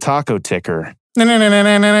up the taco ticker.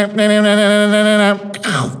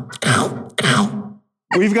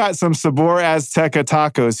 We've got some Sabor Azteca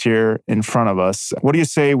tacos here in front of us. What do you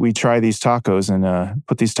say we try these tacos and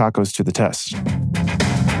put these tacos to the test?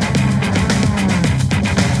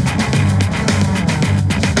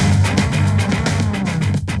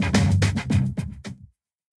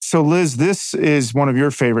 So Liz, this is one of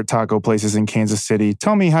your favorite taco places in Kansas City.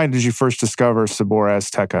 Tell me, how did you first discover Sabor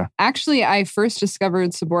Azteca? Actually, I first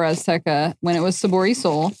discovered Sabor Azteca when it was Sabor y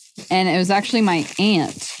Sol, and it was actually my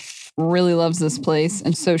aunt really loves this place,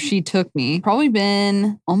 and so she took me. Probably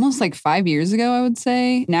been almost like 5 years ago, I would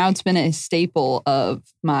say. Now it's been a staple of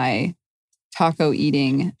my taco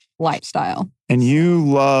eating lifestyle. And you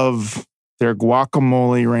love their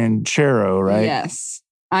guacamole ranchero, right? Yes.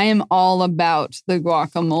 I am all about the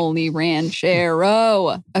guacamole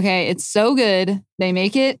ranchero. Okay, it's so good. They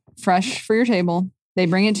make it fresh for your table. They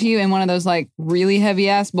bring it to you in one of those like really heavy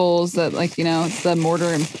ass bowls that like, you know, it's the mortar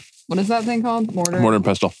and what is that thing called? Mortar and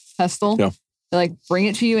pestle. pestle. Yeah. They like bring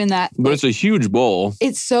it to you in that. But it's a huge bowl.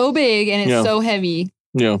 It's so big and it's Yeah. so heavy.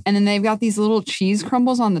 Yeah. And then they've got these little cheese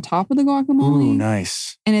crumbles on the top of the guacamole. Ooh,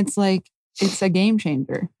 nice. And it's like, it's a game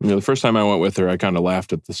changer. You know, the first time I went with her, I kind of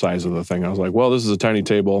laughed at the size of the thing. I was like, well, this is a tiny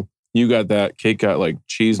table. You got that. Kate got like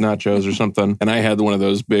cheese nachos or something. And I had one of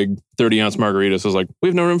those big 30-ounce margaritas. I was like, we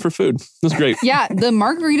have no room for food. This is great. Yeah, the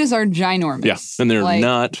margaritas are ginormous. Yeah. And they're Like,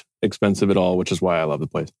 not expensive at all, which is why I love the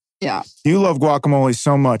place. Yeah. You love guacamole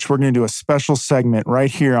so much, we're going to do a special segment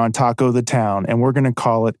right here on Taco the Town, and we're going to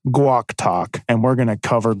call it Guac Talk. And we're going to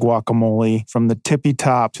cover guacamole from the tippy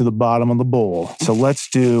top to the bottom of the bowl. So let's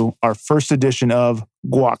do our first edition of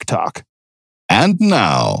Guac Talk. And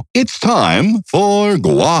now, it's time for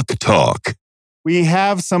Guac Talk. We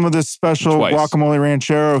have some of this special Twice. guacamole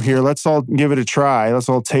ranchero here. Let's all give it a try. Let's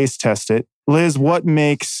all taste test it. Liz and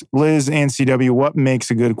CW, what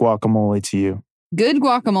makes a good guacamole to you? Good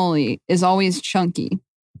guacamole is always chunky.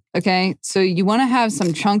 Okay. So you want to have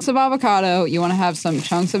some chunks of avocado. You want to have some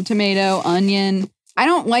chunks of tomato, onion. I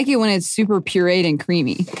don't like it when it's super pureed and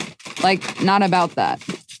creamy. Like, not about that.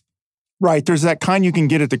 Right. There's that kind you can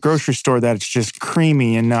get at the grocery store that it's just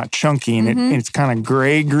creamy and not chunky, and it's kind of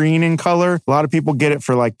gray-green in color. A lot of people get it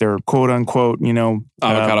for like their quote-unquote,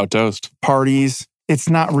 Avocado toast. parties. It's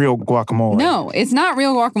not real guacamole. No, it's not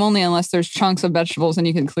real guacamole unless there's chunks of vegetables and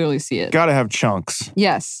you can clearly see it. Gotta have chunks.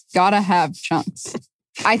 Yes, gotta have chunks.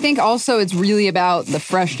 I think also it's really about the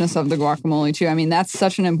freshness of the guacamole too. I mean, that's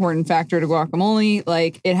such an important factor to guacamole.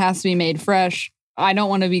 Like, it has to be made fresh. I don't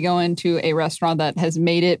want to be going to a restaurant that has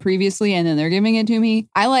made it previously and then they're giving it to me.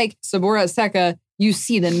 I like Sabor Azteca. You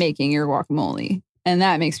see them making your guacamole. And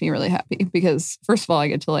that makes me really happy because, first of all, I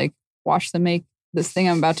get to like watch them make this thing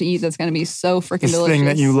I'm about to eat that's going to be so freaking delicious. This thing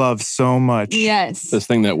that you love so much. Yes. This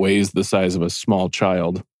thing that weighs the size of a small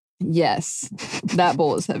child. Yes. That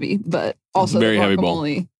bowl is heavy, but also Very the heavy bowl.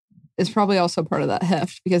 guacamole is probably also part of that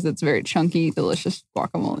heft because it's very chunky, delicious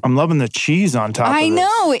guacamole. I'm loving the cheese on top of I this.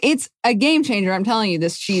 know. It's a game changer. I'm telling you,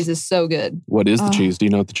 this cheese is so good. What is the cheese? Do you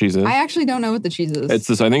know what the cheese is? I actually don't know what the cheese is. It's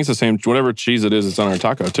this. I think it's the same. Whatever cheese it is, it's on our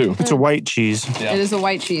taco too. It's a white cheese. It is a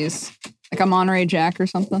white cheese, like a Monterey Jack or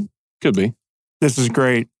something. Could be. This is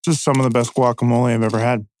great. This is some of the best guacamole I've ever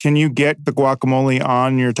had. Can you get the guacamole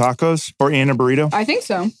on your tacos or in a burrito? I think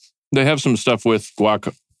so. They have some stuff with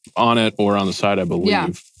guac on it or on the side, I believe. Yeah.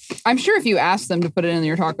 I'm sure if you asked them to put it in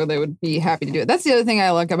your taco, they would be happy to do it. That's the other thing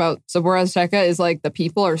I like about Sabor Azteca is like the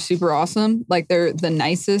people are super awesome. Like they're the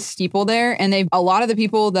nicest people there. And a lot of the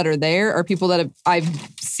people that are there are people that I've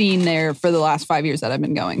seen there for the last 5 years that I've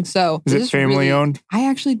been going. So Is it family owned? I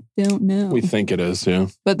actually don't know. We think it is, yeah.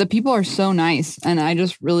 But the people are so nice. And I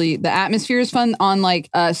just really, the atmosphere is fun. On like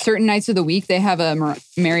certain nights of the week, they have a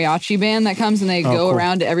mariachi band that comes and they go cool.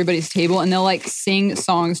 around to everybody's table and they'll like sing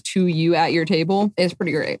songs to you at your table. It's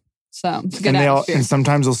pretty great. So it's a good atmosphere. And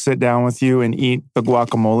sometimes they'll sit down with you and eat the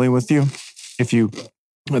guacamole with you. If you,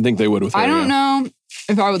 I think they would with I don't know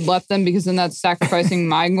if I would let them because then that's sacrificing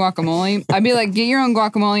my guacamole. I'd be like, get your own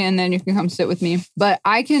guacamole and then you can come sit with me. But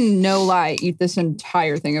I can, no lie, eat this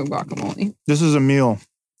entire thing of guacamole. this is a meal.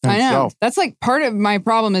 in I know. itself. That's like part of my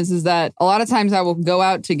problem is that a lot of times I will go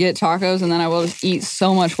out to get tacos and then I will just eat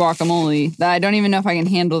so much guacamole that I don't even know if I can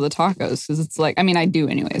handle the tacos because it's like, I mean, I do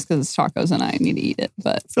anyways because it's tacos and I need to eat it.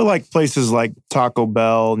 But I feel like places like Taco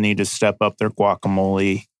Bell need to step up their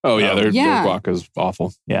guacamole. Oh, yeah. Their Yeah. guac is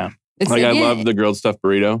awful. Yeah. it's Like, I again, love the grilled stuffed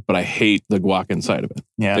burrito, but I hate the guac inside of it.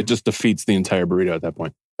 Yeah. It just defeats the entire burrito at that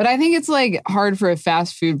point. But I think it's like hard for a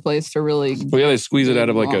fast food place to really. Well, yeah, they squeeze it out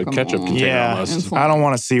of like a ketchup Guacamole. container Yeah. almost. I don't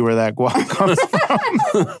want to see where that guac comes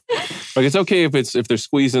from. Like, it's okay if they're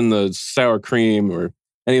squeezing the sour cream or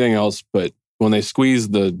anything else, but when they squeeze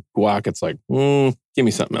the guac, it's like, give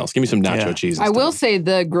me something else. Give me some nacho Yeah. cheese. I instead. will say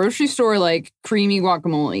the grocery store like creamy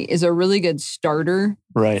guacamole is a really good starter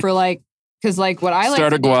Right. for like because like what I like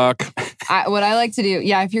Starter to do- guac. what I like to do,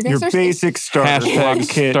 yeah. If your guys Your are basic starter Hashtag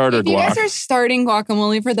kit. starter if you guys guac. are starting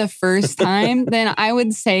guacamole for the first time, then I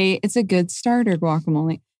would say it's a good starter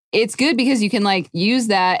guacamole. It's good because you can like use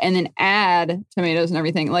that and then add tomatoes and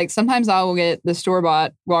everything. Like sometimes I will get the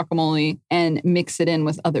store-bought guacamole and mix it in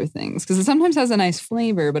with other things because it sometimes has a nice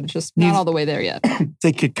flavor, but it's just not all the way there yet.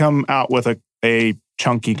 They could come out with a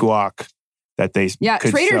chunky guac that they Yeah,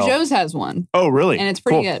 could Trader sell. Joe's has one Oh, really? and it's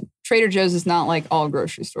pretty Cool. good. Trader Joe's is not like all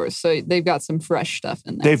grocery stores, so they've got some fresh stuff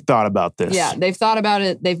in there. They've thought about this. Yeah, they've thought about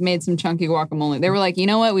it. They've made some chunky guacamole. They were like, you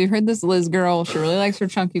know what? We've heard this Liz girl. She really likes her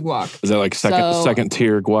chunky guac. Is that like second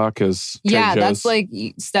tier guac? Is Trader Yeah, Joe's? that's like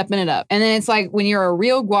stepping it up. And then it's like when you're a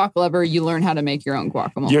real guac lover, you learn how to make your own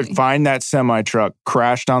guacamole. You find that semi truck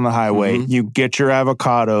crashed on the highway. Mhm. You get your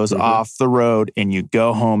avocados Mhm. off the road and you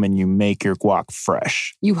go home and you make your guac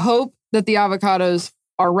fresh. You hope that the avocados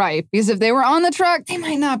are ripe because if they were on the truck, they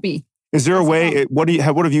might not be. Is there a That's the way?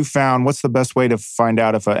 problem. What have you found? What's the best way to find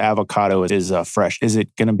out if an avocado is fresh? Is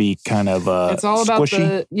it going to be kind of It's all about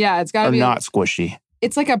squishy it's got to or be not squishy?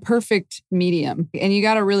 It's like a perfect medium. And you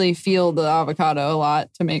got to really feel the avocado a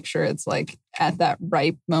lot to make sure it's like at that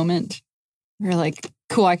ripe moment. You're like,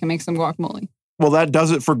 cool, I can make some guacamole. Well, that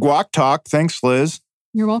does it for Guac Talk. Thanks, Liz.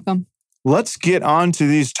 You're welcome. Let's get on to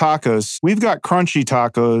these tacos. We've got crunchy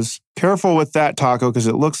tacos. Careful with that taco because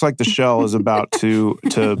it looks like the shell is about to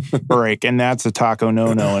break, and that's a taco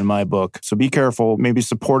no-no in my book. So be careful. Maybe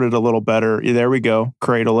support it a little better. There we go.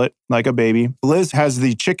 Cradle it like a baby. Liz has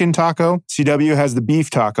the chicken taco. CW has the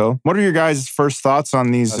beef taco. What are your guys' first thoughts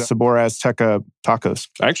on these Sabor Azteca tacos?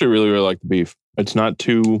 I actually really, really like the beef. It's not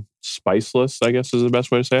too spiceless, I guess is the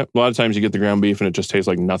best way to say it. A lot of times you get the ground beef and it just tastes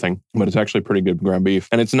like nothing, but it's actually pretty good ground beef.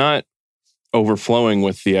 And it's not overflowing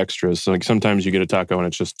with the extras. So like sometimes you get a taco and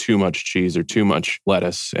it's just too much cheese or too much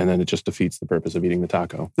lettuce, and then it just defeats the purpose of eating the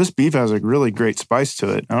taco. This beef has a really great spice to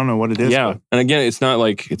it. I don't know what it is. Yeah. but And again, it's not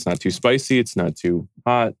too spicy. It's not too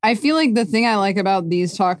hot. I feel like the thing I like about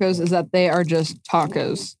these tacos is that they are just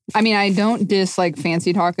tacos. I mean, I don't dislike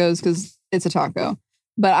fancy tacos because it's a taco,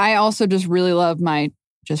 but I also just really love my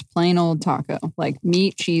just plain old taco, like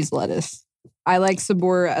meat, cheese, lettuce. I like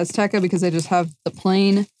Sabor Azteca because they just have the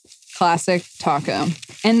plain classic taco.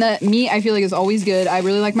 And the meat I feel like is always good. I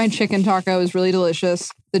really like my chicken taco. It's really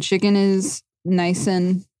delicious. The chicken is nice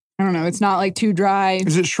and I don't know. It's not like too dry.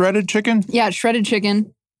 Is it shredded chicken? Yeah, it's shredded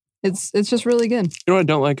chicken. It's just really good. You know what I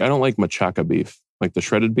don't like? I don't like machaca beef, like the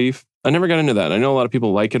shredded beef. I never got into that. I know a lot of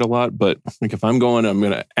people like it a lot, but like if I'm going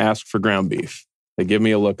to ask for ground beef. They give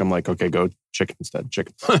me a look. I'm like, okay, go chicken instead.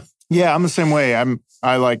 Chicken. Yeah, I'm the same way.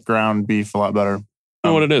 I like ground beef a lot better. I don't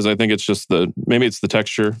know what it is. I think it's just maybe it's the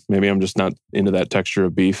texture. Maybe I'm just not into that texture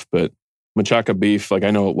of beef, but machaca beef, like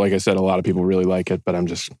I know, like I said, a lot of people really like it, but I'm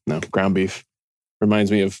just, no, ground beef.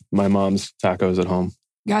 Reminds me of my mom's tacos at home.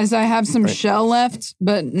 Guys, I have some shell left,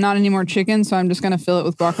 but not any more chicken, so I'm just going to fill it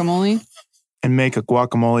with guacamole. And make a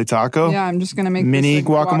guacamole taco? Yeah, I'm just going to make mini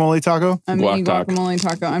guacamole taco? A mini guacamole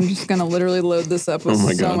taco. I'm just going to literally load this up with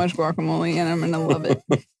so much guacamole, and I'm going to love it.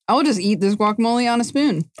 I will just eat this guacamole on a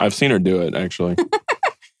spoon. I've seen her do it, actually.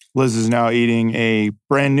 Liz is now eating a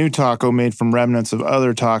brand new taco made from remnants of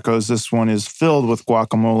other tacos. This one is filled with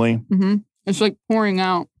guacamole. Mm-hmm. It's like pouring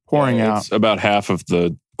out. Out. It's about half of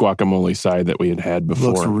the guacamole side that we had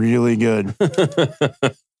before. Looks really good.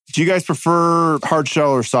 Do you guys prefer hard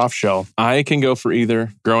shell or soft shell? I can go for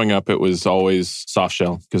either. Growing up, it was always soft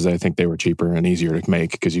shell because I think they were cheaper and easier to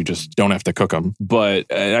make because you just don't have to cook them.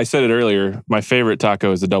 But I said it earlier, my favorite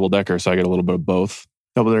taco is the double decker, so I get a little bit of both.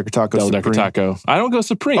 Double decker taco. Double decker taco. I don't go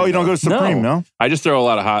supreme. Oh, you don't go supreme, no? I just throw a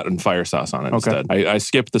lot of hot and fire sauce on it instead. I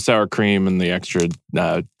skip the sour cream and the extra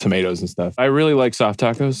tomatoes and stuff. I really like soft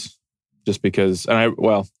tacos just because,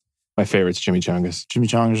 my favorite's chimichangas.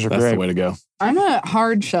 Chimichangas are great. That's the way to go. I'm a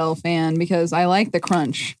hard shell fan because I like the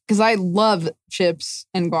crunch. Because I love chips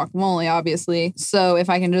and guacamole, obviously. So if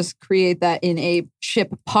I can just create that in a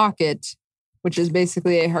chip pocket, which is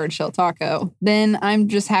basically a hard shell taco, then I'm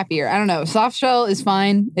just happier. I don't know. Soft shell is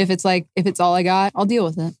fine. If it's all I got, I'll deal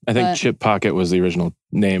with it. I think chip pocket was the original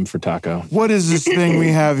name for taco. What is this thing we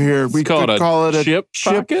have here? We could call it a chip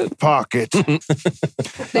pocket. They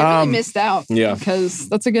really missed out. Yeah. Because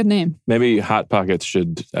that's a good name. Maybe Hot Pockets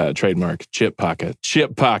should trademark chip pocket.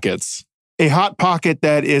 Chip pockets. A hot pocket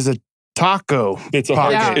that is a taco. It's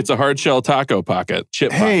a hard shell taco pocket.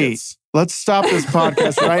 Chip pockets. Let's stop this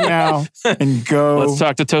podcast right now and go. Let's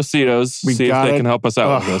talk to Tostitos. See if they can help us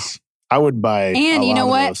out with this. I would buy. And you know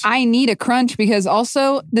what? I need a crunch because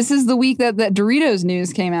also this is the week that Doritos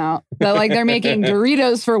news came out. That like they're making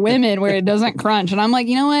Doritos for women where it doesn't crunch. And I'm like,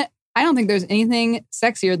 you know what? I don't think there's anything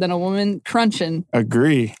sexier than a woman crunching.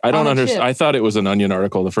 Agree. I don't understand. I thought it was an Onion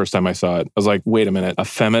article the first time I saw it. I was like, wait a minute, a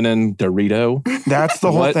feminine Dorito? That's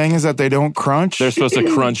the whole thing, is that they don't crunch? They're supposed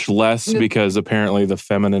to crunch less because apparently the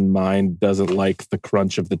feminine mind doesn't like the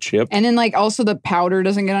crunch of the chip. And then like also the powder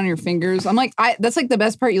doesn't get on your fingers. I'm like, that's like the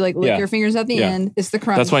best part. You like lick your fingers at the end. It's the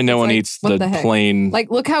crunch. That's why no one eats the plain like,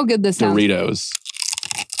 look how good this Doritos.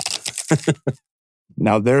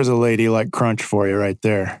 Now there's a lady like crunch for you right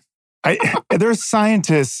there. There's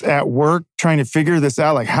scientists at work trying to figure this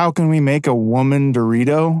out. Like, how can we make a woman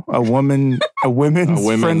Dorito? A women's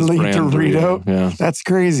friendly Dorito? Yeah. That's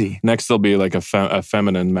crazy. Next, there'll be like a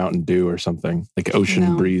feminine Mountain Dew or something. Like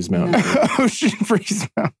Ocean Breeze Mountain Dew. Ocean Breeze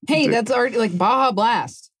Mountain Dew. Hey, that's already like Baja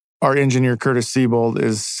Blast. Our engineer, Curtis Siebold,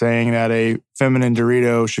 is saying that a feminine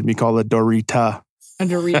Dorito should be called a Dorita. A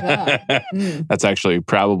Dorita. That's actually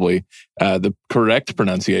probably the correct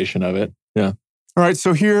pronunciation of it. Yeah. All right,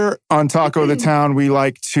 so here on Taco the Town, we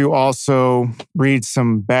like to also read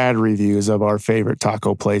some bad reviews of our favorite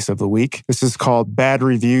taco place of the week. This is called Bad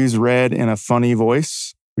Reviews Read in a Funny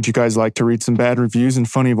Voice. Would you guys like to read some bad reviews in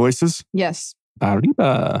funny voices? Yes.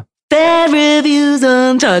 Arriba. Bad reviews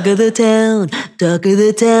on Taco the Town, Taco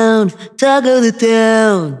the Town, Taco the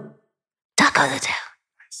Town, Taco the Town.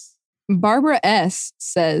 Barbara S.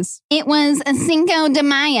 says, it was Cinco de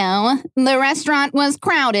Mayo. The restaurant was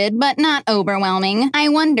crowded, but not overwhelming. I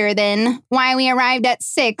wonder then why we arrived at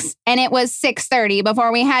 6 and it was 6:30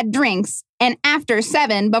 before we had drinks and after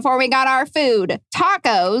 7 before we got our food.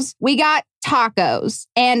 Tacos, we got tacos.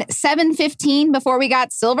 And 7:15 before we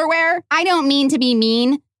got silverware? I don't mean to be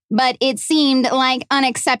mean, but it seemed like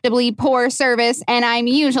unacceptably poor service and I'm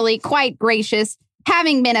usually quite gracious,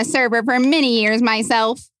 having been a server for many years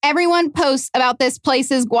myself. Everyone posts about this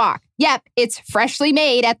place's guac. Yep, it's freshly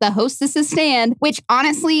made at the hostess's stand, which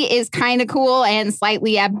honestly is kind of cool and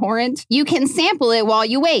slightly abhorrent. You can sample it while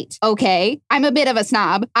you wait. Okay, I'm a bit of a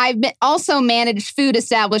snob. I've also managed food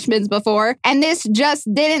establishments before, and this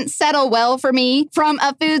just didn't settle well for me from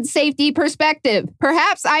a food safety perspective.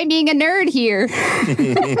 Perhaps I'm being a nerd here.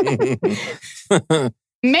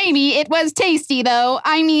 Maybe it was tasty, though.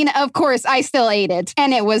 I mean, of course, I still ate it,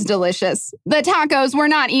 and it was delicious. The tacos were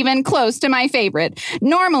not even close to my favorite.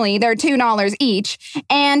 Normally, they're $2 each,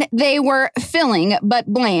 and they were filling but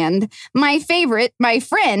bland. My favorite, my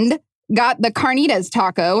friend, got the carnitas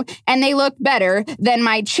taco, and they look better than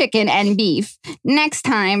my chicken and beef. Next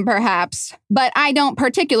time, perhaps. But I don't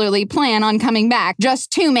particularly plan on coming back.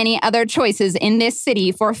 Just too many other choices in this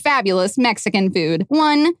city for fabulous Mexican food.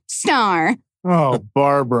 1 star. Oh,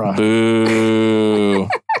 Barbara. Boo.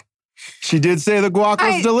 She did say the guac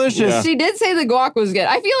was delicious. Yeah. She did say the guac was good.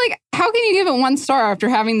 I feel like, how can you give it 1 star after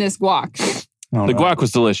having this guac? The guac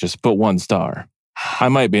was delicious, but 1 star. I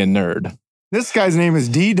might be a nerd. This guy's name is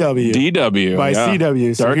DW. DW. By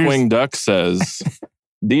CW. So Darkwing Duck says,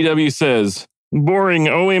 DW says, boring,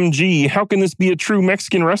 OMG, how can this be a true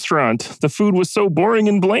Mexican restaurant? The food was so boring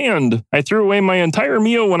and bland. I threw away my entire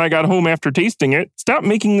meal when I got home after tasting it. Stop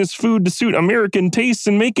making this food to suit American tastes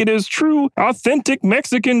and make it as true, authentic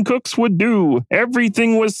Mexican cooks would do.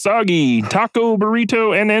 Everything was soggy, taco,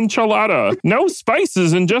 burrito, and enchilada. No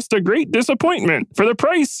spices and just a great disappointment. For the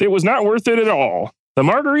price, it was not worth it at all. The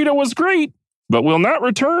margarita was great, but will not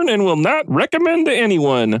return and will not recommend to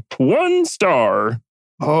anyone. 1 star.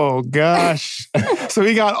 Oh, gosh. So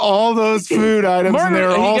he got all those food items and they were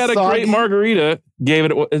all he got soggy. a great margarita, gave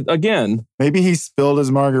it again. Maybe he spilled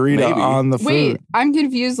his margarita Maybe. on the food. Wait, I'm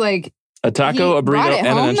confused. Like, A taco, He a brought burrito, it and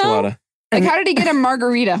home, an though? enchilada. like, how did he get a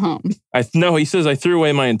margarita home? No, he says I threw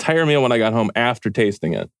away my entire meal when I got home after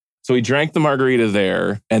tasting it. So he drank the margarita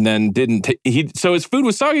there and then didn't. So his food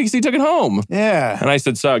was soggy because he took it home. Yeah. And I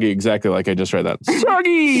said soggy exactly like I just read that.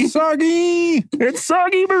 Soggy! Soggy. It's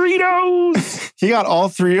soggy burritos! He got all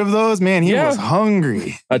 3 of those. Man, he Yeah. was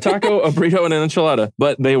hungry. A taco, a burrito, and an enchilada.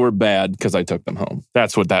 But they were bad because I took them home.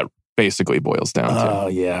 That's what that basically boils down to. Oh,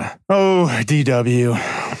 yeah. Oh, DW.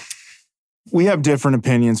 We have different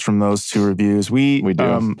opinions from those 2 reviews. We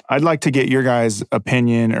do. I'd like to get your guys'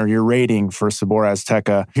 opinion or your rating for Sabor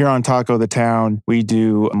Azteca. Here on Taco the Town, we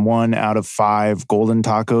do 1 out of 5 golden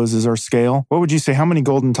tacos is our scale. What would you say? How many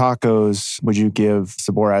golden tacos would you give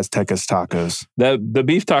Sabor Azteca's tacos? The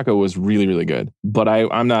beef taco was really, really good. But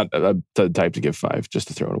I'm not the type to give 5 just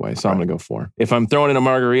to throw it away. So I'm going to go 4. If I'm throwing in a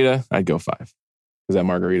margarita, I'd go 5. Because that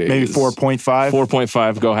margarita Maybe is 4.5?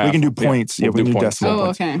 4.5, go half. We can do points. Yeah, Yeah, we we'll can do points. decimal Oh,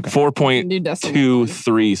 points. okay. Okay. Do decimal.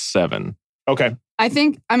 4.237. Okay. I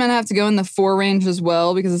think I'm going to have to go in the 4 range as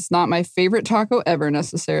well because it's not my favorite taco ever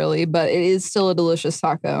necessarily, but it is still a delicious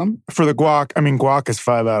taco. For the guac, I mean, guac is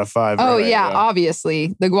 5 out of 5. Oh, right? yeah,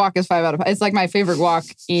 obviously. The guac is 5 out of 5. It's like my favorite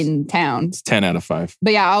guac in town. It's 10 out of 5.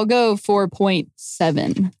 But yeah, I'll go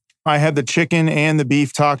 4.7. I had the chicken and the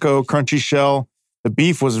beef taco, crunchy shell. The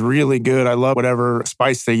beef was really good. I love whatever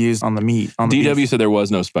spice they used on the meat. On the DW beef. said there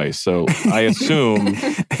was no spice, so I assume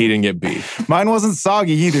he didn't get beef. Mine wasn't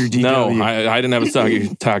soggy either, DW. No, I didn't have a soggy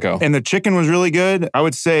taco. And the chicken was really good. I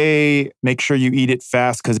would say make sure you eat it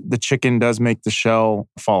fast because the chicken does make the shell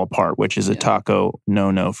fall apart, which is a taco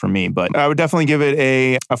no-no for me. But I would definitely give it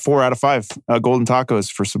a 4 out of 5 golden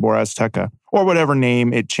tacos for Sabor Azteca or whatever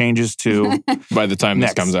name it changes to. By the time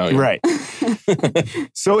Next. this comes out. Yeah. Right.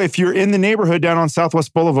 So if you're in the neighborhood down on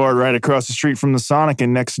Southwest Boulevard, right across the street from the Sonic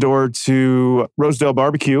and next door to Rosedale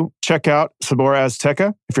Barbecue, check out Sabor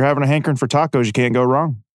Azteca. If you're having a hankering for tacos, you can't go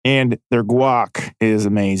wrong. And their guac is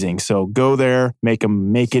amazing. So go there, make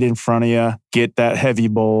it in front of you, get that heavy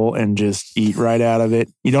bowl and just eat right out of it.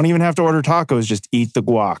 You don't even have to order tacos, just eat the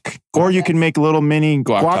guac. Or you can make little mini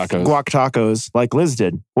guac tacos like Liz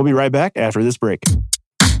did. We'll be right back after this break.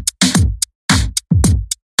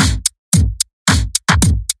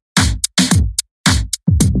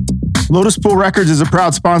 Lotus Pool Records is a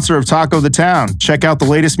proud sponsor of Taco the Town. Check out the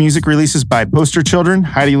latest music releases by Poster Children,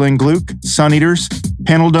 Heidi Lynn Gluck, Sun Eaters,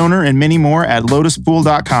 Panel Donor, and many more at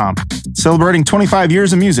lotuspool.com. Celebrating 25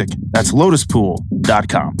 years of music. That's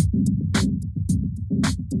lotuspool.com.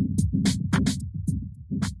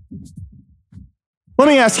 Let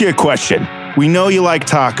me ask you a question. We know you like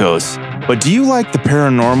tacos, but do you like the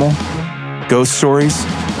paranormal? Ghost stories?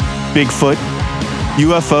 Bigfoot?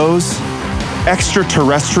 UFOs?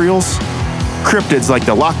 Extraterrestrials? Cryptids like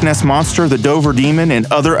the Loch Ness Monster, the Dover Demon, and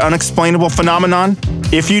other unexplainable phenomenon?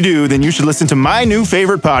 If you do, then you should listen to my new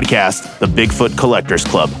favorite podcast, The Bigfoot Collectors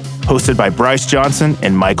Club, hosted by Bryce Johnson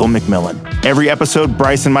and Michael McMillan. Every episode,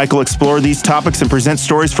 Bryce and Michael explore these topics and present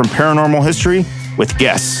stories from paranormal history with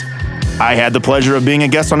guests. I had the pleasure of being a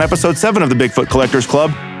guest on episode 7 of The Bigfoot Collectors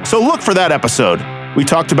Club, so look for that episode. We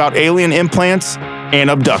talked about alien implants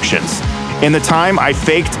and abductions, and the time I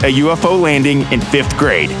faked a UFO landing in 5th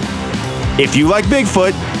grade. If you like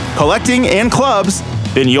Bigfoot, collecting, and clubs,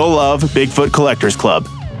 then you'll love Bigfoot Collectors Club.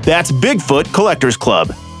 That's Bigfoot Collectors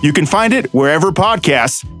Club. You can find it wherever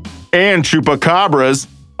podcasts and chupacabras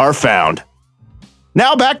are found.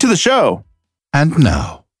 Now back to the show. And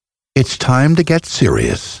now, it's time to get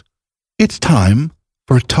serious. It's time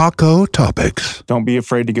for taco topics. Don't be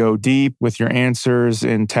afraid to go deep with your answers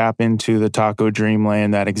and tap into the taco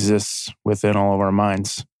dreamland that exists within all of our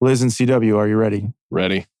minds. Liz and CW, are you ready?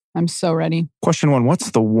 Ready. I'm so ready. Question 1,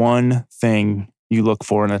 what's the one thing you look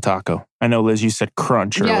for in a taco? I know, Liz, you said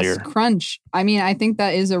crunch earlier. Yes, crunch. I mean, I think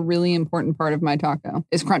that is a really important part of my taco,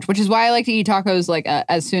 is crunch, which is why I like to eat tacos like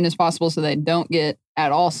as soon as possible so they don't get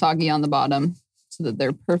at all soggy on the bottom, so that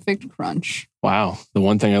they're perfect crunch. Wow. The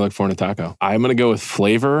one thing I look for in a taco. I'm going to go with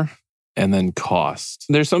flavor and then cost.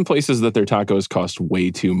 There's some places that their tacos cost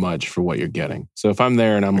way too much for what you're getting. So if I'm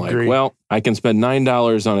there and I'm Agreed. like, well, I can spend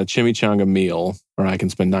 $9 on a chimichanga meal, or I can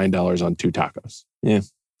spend $9 on 2 tacos. Yeah.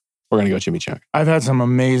 We're going to go chimichanga. I've had some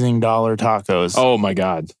amazing dollar tacos. Oh my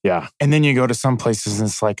God. Yeah. And then you go to some places and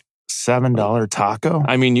it's like $7 taco.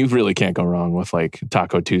 I mean, you really can't go wrong with like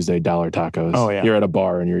Taco Tuesday dollar tacos. Oh, yeah. You're at a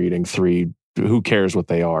bar and you're eating 3, who cares what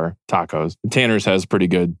they are, tacos. Tanner's has pretty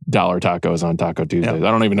good dollar tacos on Taco Tuesdays. Yep.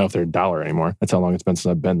 I don't even know if they're $1 anymore. That's how long it's been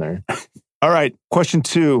since I've been there. All right. Question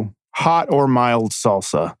 2, hot or mild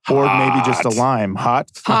salsa? Or maybe just a Hot. lime. Hot?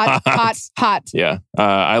 Hot, hot, hot. Yeah.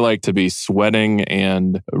 I like to be sweating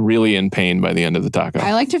and really in pain by the end of the taco.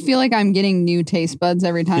 I like to feel like I'm getting new taste buds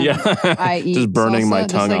every time I eat. Just burning salsa, my just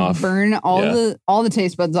tongue like off. Burn all the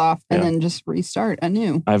taste buds off and Yeah. then just restart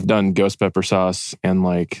anew. I've done ghost pepper sauce and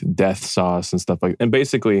like death sauce and stuff like that. And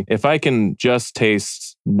basically, if I can just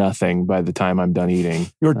taste nothing by the time I'm done eating,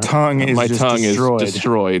 Your tongue is my just tongue destroyed. is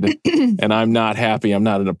destroyed and I'm not happy. I'm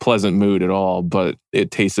not in a pleasant mood at all, but it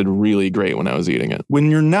tasted really great when I was eating it. When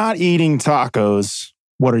you're not eating tacos,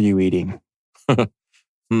 what are you eating?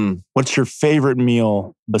 What's your favorite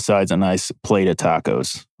meal besides a nice plate of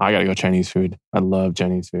tacos? I gotta go Chinese food. I love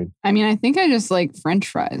Chinese food. I mean, I think I just like French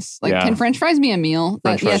fries. Like, Yeah. Can French fries be a meal?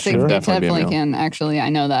 French fries Yes, it should it definitely be a definitely meal. can. Actually, I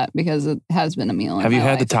know that because it has been a meal. in Have you my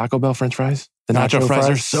had the life. Taco Bell French fries? The nacho, Nacho fries are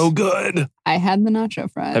fries? so good. I had the nacho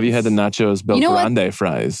fries. Have you had the nachos Bel You know what? Grande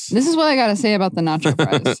fries? This is what I got to say about the nacho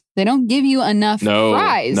fries. They don't give you enough No,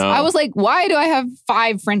 fries. no. I was like, why do I have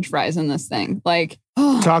 5 French fries in this thing? Like,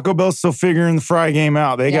 Taco Bell's still figuring the fry game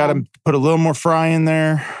out. They Yeah. got to put a little more fry in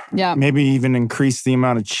there. yeah. Maybe even increase the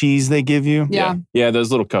amount of cheese they give you. Yeah. Yeah, those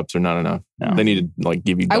little cups are not enough. No. They need to like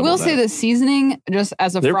give you I double will that. say the seasoning, just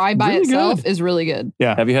as a They're fry by really itself, good. is really good.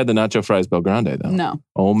 Have you had the nacho fries Bel Grande though? No.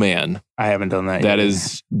 Oh man, I haven't done that yet. that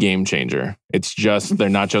is game changer. It's just their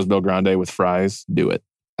nachos Bel Grande with fries. Do it.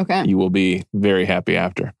 Okay. You will be very happy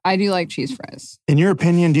after. I do like cheese fries. In your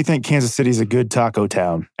opinion, do you think Kansas City's a good taco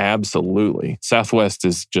town? Absolutely. Southwest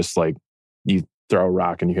is just like you throw a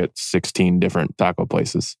rock and you hit 16 different taco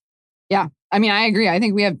places. I mean, I agree. I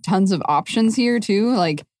think we have tons of options here too.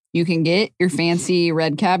 Like, you can get your fancy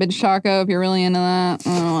red cabbage taco if you're really into that.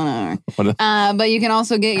 What But you can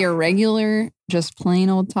also get your regular, just plain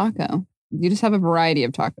old taco. You just have a variety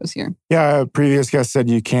of tacos here. Yeah, a previous guest said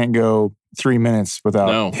you can't go 3 minutes without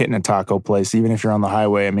No. hitting a taco place, even if you're on the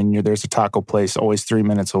highway. I mean, there's a taco place always 3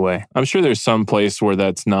 minutes away. I'm sure there's some place where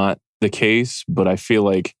that's not the case, but I feel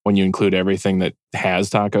like when you include everything that has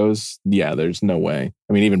tacos, yeah, there's no way.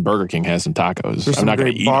 I mean, even Burger King has some tacos. There's I'm some not going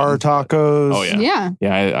to great eat bar them. tacos. Oh, yeah.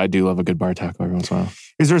 Yeah, I do love a good bar taco every once in a while.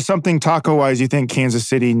 Is there something taco-wise you think Kansas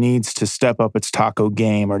City needs to step up its taco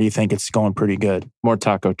game, or do you think it's going pretty good? More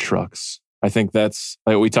taco trucks. I think that's,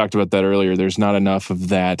 like we talked about that earlier. There's not enough of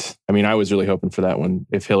that. I mean, I was really hoping for that one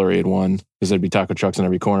if Hillary had won, because there'd be taco trucks in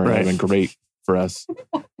every corner. Right. It would have been great for us.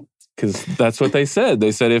 Because that's what they said.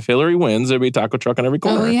 They said if Hillary wins, there'd be a taco truck in every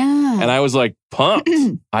corner. Oh, yeah. And I was like, pumped.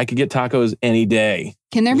 I could get tacos any day.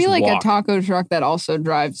 Can there be Just like walk. a taco truck that also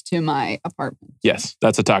drives to my apartment? Yes,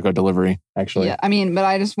 that's a taco delivery, actually. Yeah, I mean, but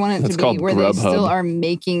I just want it That's to be called where they Grubhub. still are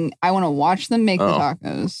making. I want to watch them make the Oh.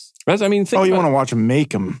 tacos That's, I mean, think Oh, you about want to watch them make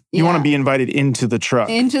them. You Yeah. want to be invited into the truck.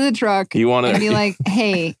 into the truck it. You want and be to like,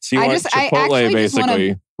 "Hey, so you I want just, I Chipotle, actually just want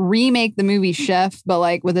basically. to remake the movie Chef, but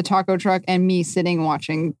like with a taco truck and me sitting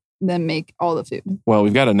watching them make all the food." Well,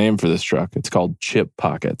 we've got a name for this truck. It's called Chip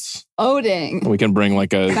Pockets. Oh dang! We can bring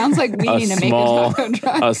like a Sounds like we a need to small- make a taco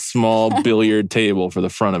truck. a small billiard table for the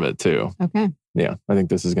front of it too. Okay. Yeah, I think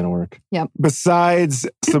this is going to work. Besides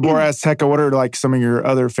Sabor Azteca, what are like some of your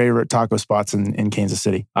other favorite taco spots in Kansas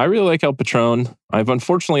City? I really like El Patron. I've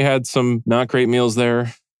unfortunately had some not great meals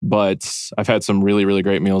there, but I've had some really, really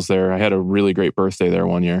great meals there. I had a really great birthday there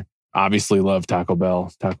one year. Obviously love Taco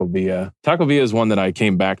Bell, Taco Villa. Taco Villa is one that I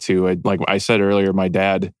came back to. Like I said earlier, my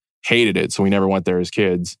dad hated it, so we never went there as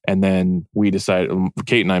kids. And then we decided,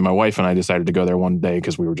 Kate and I, my wife and I decided to go there one day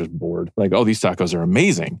because we were just bored. Like, oh, these tacos are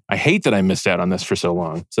amazing. I hate that I missed out on this for so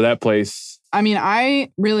long. So that place, I mean,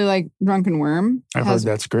 I really like Drunken Worm. I've heard Has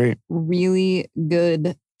that's great. really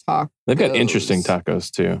good tacos. They've got interesting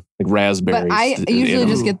tacos too, like raspberries. But I usually you know.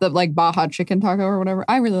 just get the like Baja chicken taco or whatever.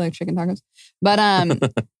 I really like chicken tacos. But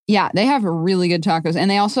yeah, they have really good tacos. And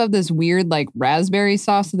they also have this weird like raspberry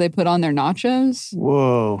sauce that they put on their nachos.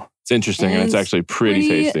 Whoa. It's interesting, and it's actually pretty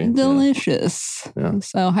tasty. Delicious. Yeah.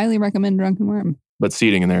 So highly recommend Drunken Worm. But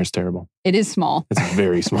seating in there is terrible. It is small. It's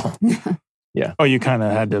very small. Oh, you kind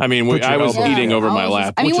of had to. I mean, put your I was elbows eating down. over my I was lap.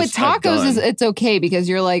 just- I mean, which with is I've tacos, done. it's okay because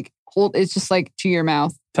you're like, it's just like to your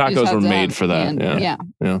mouth. You just Tacos have were to made have for that. hand.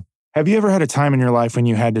 Yeah. Have you ever had a time in your life when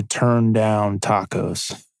you had to turn down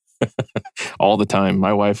tacos? All the time.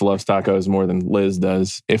 My wife loves tacos more than Liz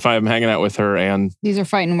does. If I'm hanging out with her, and These are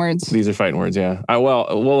fighting words. these are fighting words, yeah.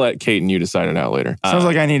 We'll let Kate and you decide it out later. Sounds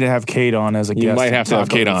like I need to have Kate on as a guest. You might have to have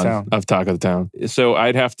Taco Kate the on Town. of Taco the Town. So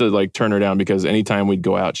I'd have to like turn her down because anytime we'd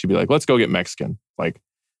go out, she'd be like, let's go get Mexican. Like,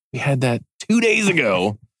 we had that 2 days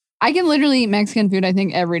ago. I can literally eat Mexican food, I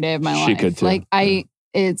think, every day of my life. She could too. Like,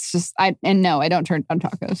 it's just, no, I don't turn down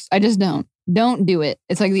tacos. I just don't. Don't do it.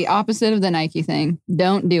 It's like the opposite of the Nike thing.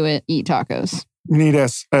 Don't do it. Eat tacos. You need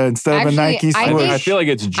us instead of a Actually, Nike I swoosh. I feel like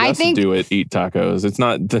it's just think- do it, eat tacos. It's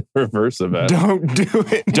not the reverse of that. Don't do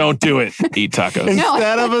it. Don't do it, eat tacos. No.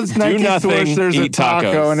 Instead of a Nike nothing, swoosh, there's a eat tacos.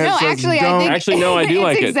 taco, and it No, says actually, I don't. think Actually, no, I do it's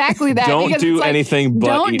like it. exactly that. Don't because do it's like, anything but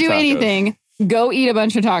don't eat do tacos. anything. Go eat a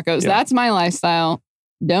bunch of tacos. Yeah. That's my lifestyle.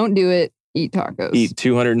 Don't do it. Eat tacos. Eat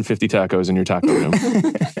 250 tacos in your taco room.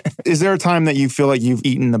 Is there a time that you feel like you've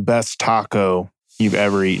eaten the best taco you've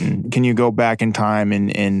ever eaten? Can you go back in time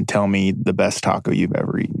and tell me the best taco you've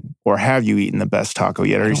ever eaten? Or have you eaten the best taco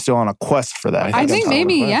yet? Are you still on a quest for that? I think that's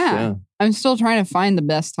maybe, on the quest, yeah. I'm still trying to find the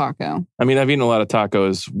best taco. I mean, I've eaten a lot of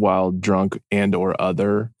tacos while drunk and or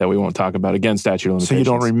other that we won't talk about. Again, statute of limitations. So you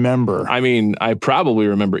don't remember? I mean, I probably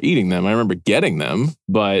remember eating them. I remember getting them,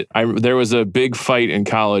 but there was a big fight in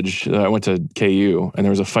college. I went to KU, and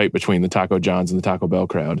there was a fight between the Taco John's and the Taco Bell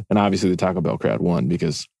crowd. And obviously the Taco Bell crowd won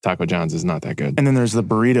because Taco John's is not that good. And then there's the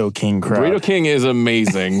Burrito King crowd. Burrito King is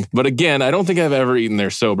amazing. But again, I don't think I've ever eaten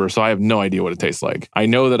there sober, so I have no idea what it tastes like. I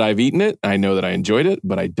know that I've eaten it. I know that I enjoyed it,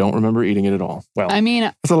 but I don't remember eating it at all. Well, I mean,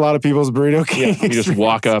 That's a lot of people's Burrito King. you just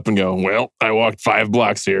walk up and go, well, I walked 5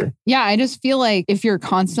 blocks here. yeah, I just feel like if you're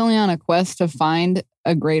constantly on a quest to find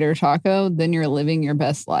a greater taco, then you're living your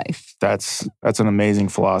best life. That's an amazing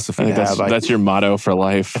philosophy I think to have. that's your motto for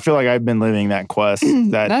life. I feel like I've been living that quest.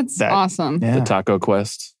 That's awesome. Yeah. The taco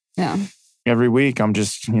quest. Yeah. Every week, I'm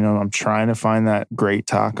just, I'm trying to find that great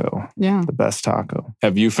taco, Yeah. the best taco.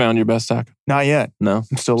 Have you found your best taco? Not yet. No.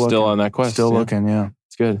 I'm still looking. Still on that quest. Still yeah. looking, yeah.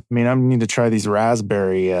 It's good. I mean, I need to try these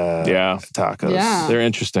raspberry Yeah. tacos. Yeah. They're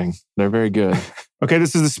interesting. They're very good. Okay,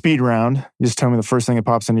 this is the speed round. Just tell me the first thing that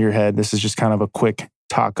pops into your head. This is just kind of a quick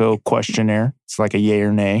taco questionnaire. It's like a yay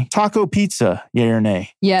or nay. Taco pizza, yay or nay.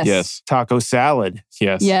 Yes. Yes. Taco salad.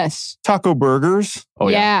 Yes. Yes. Taco burgers. Oh,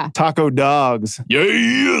 yeah. yeah. Taco dogs.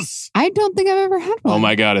 Yes. I don't think I've ever had one. Oh,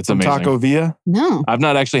 my God. It's From amazing. Taco Villa. No. I've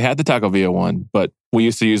not actually had the Taco Villa one, but we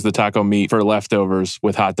used to use the taco meat for leftovers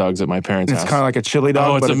with hot dogs at my parents' It's house. kind of like a chili dog,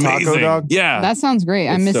 oh, it's but a amazing. taco dog. Yeah. That sounds great.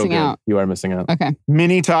 I'm It's so missing good. out. You are missing out. Okay.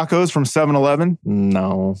 Mini tacos from 7-Eleven.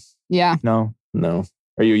 No. Yeah. No. No.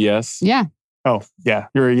 Are you yes? Yeah. Oh, yeah.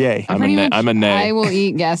 You're a yay. I'm a Pretty nay. much, I'm a nay. I will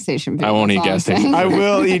eat gas station food. I won't That's eat all I'm gas station saying. I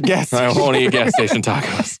will eat gas. I won't eat gas station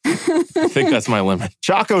tacos. I think that's my limit.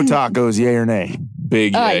 Choco tacos, yay or nay?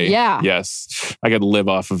 Big yay. yeah. Yes. I could live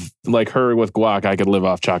off of, like her with guac, I could live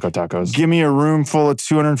off Choco tacos. Give me a room full of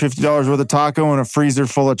 $250 worth of taco and a freezer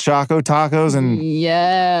full of Choco tacos. And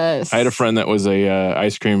Yes. I had a friend that was a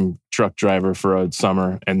ice cream truck driver for a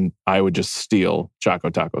summer, and I would just steal Choco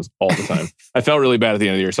tacos all the time. I felt really bad at the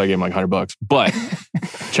end of the year, so I gave him like $100, but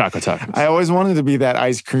Choco tacos. I always wanted to be that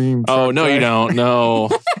ice cream. Oh, truck no, you driver. don't. No.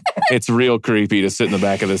 It's real creepy to sit in the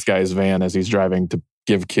back of this guy's van as he's driving to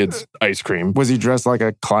give kids ice cream. Was he dressed like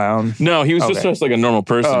a clown? No, he was just Okay. dressed like a normal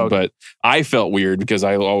person, Oh, okay. but I felt weird because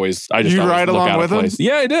I just You always ride look along out of with him? place.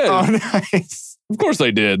 Yeah, I did. Oh, nice. Of course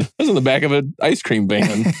I did. I was in the back of an ice cream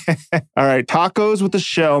van. All right. Tacos with a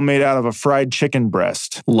shell made out of a fried chicken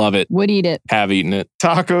breast. Love it. Would eat it. Have eaten it.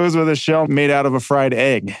 Tacos with a shell made out of a fried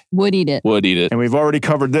egg. Would eat it. Would eat it. And we've already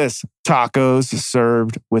covered this. Tacos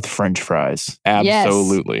served with French fries.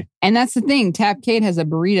 Absolutely. And that's the thing. Tap Kate has a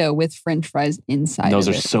burrito with French fries inside Those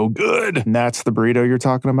of are it. so good. And that's the burrito you're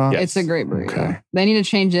talking about? Yes. It's a great burrito. Okay. They need to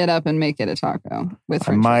change it up and make it a taco with I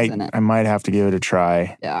French fries in it. might have to give it a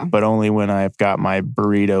try, Yeah. but only when I've got my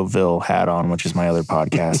Burritoville hat on, which is my other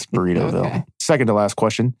podcast, Burritoville. Okay. Second to last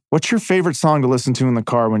question. What's your favorite song to listen to in the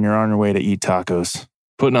car when you're on your way to eat tacos?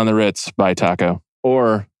 Putting on the Ritz by Taco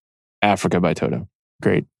or Africa by Toto.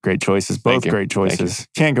 Great choices. Thank Both you. great Thank you. choices.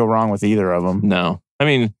 Can't go wrong with either of them. No. I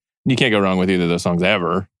mean, you can't go wrong with either of those songs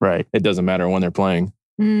ever. Right. It doesn't matter when they're playing.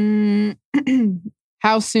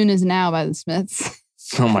 How soon is now by the Smiths?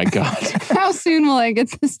 Oh my God. How soon will I get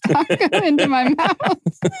this taco into my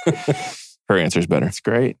mouth? Her answer's better. That's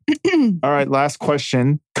great. All right, last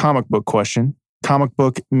question. Comic book question. Comic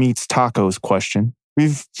book meets tacos question.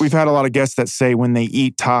 We've had a lot of guests that say when they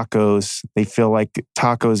eat tacos, they feel like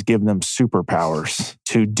tacos give them superpowers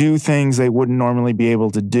to do things they wouldn't normally be able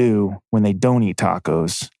to do when they don't eat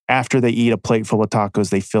tacos. After they eat a plate full of tacos,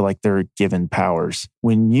 they feel like they're given powers.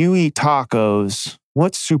 When you eat tacos,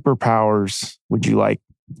 what superpowers would you like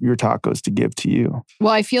your tacos to give to you?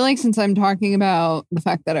 Well, I feel like since I'm talking about the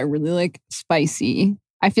fact that I really like spicy,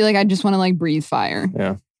 I feel like I just want to like breathe fire.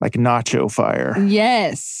 Yeah. Like nacho fire.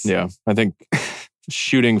 Yes. Yeah. I think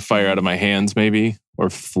shooting fire out of my hands, maybe, or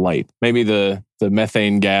flight. Maybe the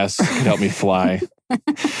methane gas could help me fly.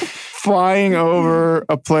 Flying over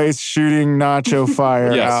a place, shooting nacho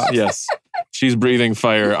fire out. Yes. She's breathing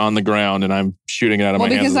fire on the ground and I'm shooting it out of my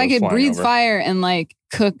hands. Well, because I as it's could flying breathe over. fire and like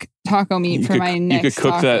cook taco meat for my next You could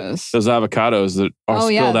cook tacos. those avocados that are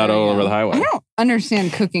spilled out there all you over go. the highway. I don't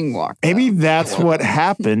understand cooking guac. Maybe that's what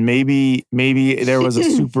happened. Maybe there was a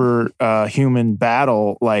super human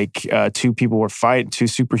battle. Like two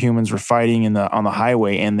superhumans were fighting on the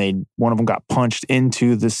highway, and one of them got punched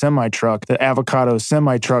into the semi truck, the avocado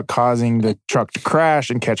semi truck, causing the truck to crash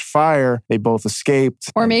and catch fire. They both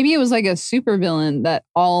escaped. Or maybe it was like a supervillain that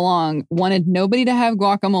all along wanted nobody to have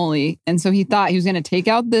guacamole, and so he thought he was going to take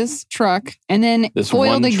out this truck and then This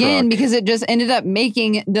foiled one again truck. because it just ended up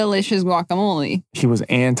making delicious guacamole. He was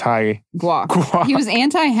anti Guac. guac. He was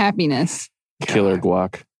anti-happiness. Killer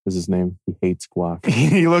Guac is his name. He hates guac.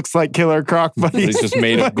 He looks like Killer Croc, but He's just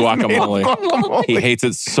made of guacamole. He hates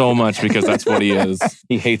it so much because that's what he is.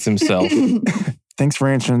 He hates himself. Thanks for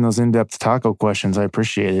answering those in-depth taco questions. I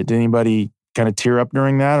appreciate it. Did anybody kind of tear up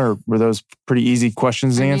during that, or were those pretty easy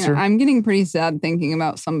questions to answer? I'm getting pretty sad thinking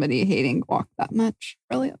about somebody hating guac that much.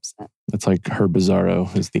 Really upset. It's like Herb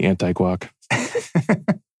Bizarro is the anti-guac.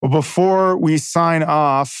 Well, before we sign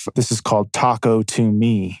off, this is called Taco to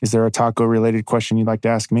Me. Is there a taco-related question you'd like to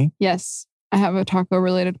ask me? Yes, I have a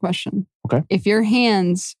taco-related question. Okay. If your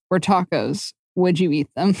hands were tacos, would you eat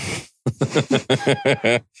them?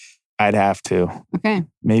 I'd have to. Okay.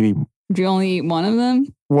 Maybe. Would you only eat one of them?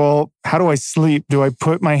 Well, how do I sleep? Do I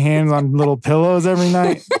put my hands on little pillows every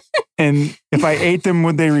night? And if I ate them,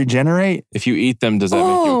 would they regenerate? If you eat them, does that make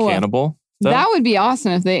you Oh, a cannibal? That would be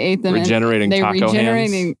awesome if they ate them. Regenerating and they taco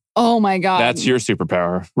regenerating. hands? Oh my God. That's your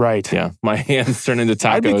superpower. Right. Yeah. My hands turn into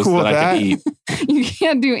I'd be tacos cool that with I can eat. You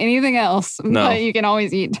can't do anything else, No. but you can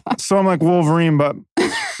always eat tacos. So I'm like Wolverine, but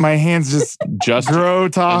my hands just Just grow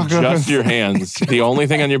tacos. Just your hands. The only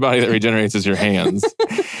thing on your body that regenerates is your hands.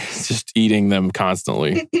 It's just eating them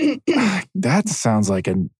constantly. That sounds like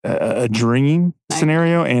a dream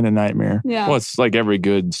scenario and a nightmare. Yeah. Well, it's like every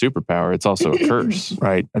good superpower. It's also a curse.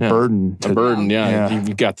 Right. A Yeah. burden. A burden, yeah. Yeah.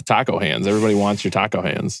 You've got the taco hands. Everybody wants your taco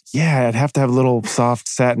hands. Yeah, I'd have to have little soft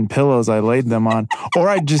satin pillows I laid them on, or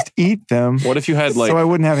I'd just eat them What if you had like, so I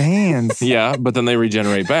wouldn't have hands. yeah, but then they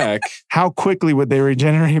regenerate back? How quickly would they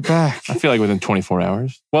regenerate back? I feel like within 24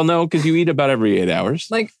 hours. Well, no, because you eat about every 8 hours.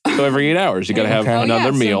 Like, So every 8 hours, you got to have Okay.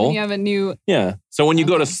 another so meal. when you have a new. Yeah. So when you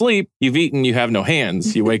go to Okay. sleep, you've eaten, you have no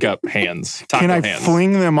hands. You wake up, hands. Taco Can I hands.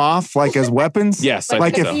 fling them off like as weapons? Yes, I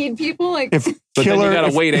Like think to so. feed people, like If But Killer, then you got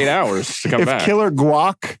if, to wait 8 hours to come if back. Killer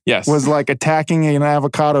Guac Yes. was like attacking an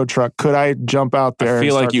avocado truck, could I jump out there? I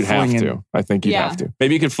feel and like start you'd have flinging? to. I think you'd Yeah. have to.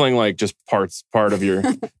 Maybe you could fling like just part of your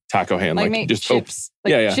taco hand. like Like make just chips,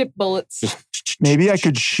 like yeah. chip bullets. Just Maybe I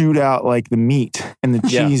could shoot out like the meat and the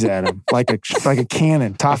Yeah. cheese at him, like a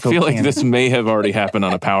cannon, I taco feel like cannon. this may have already happened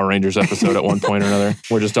on a Power Rangers episode at one point or another.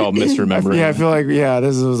 We're just all misremembering. Yeah, I feel like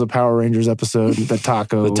this was a Power Rangers episode, the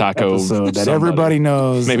taco episode that somebody. everybody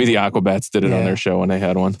knows. Maybe the Aquabats did it on Yeah. their show when they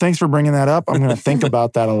had one. Thanks for bringing that up. I'm going to think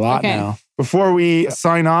about that a lot Okay. now. Before we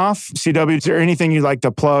sign off, CW, is there anything you'd like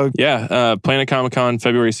to plug? Yeah, Planet Comic Con,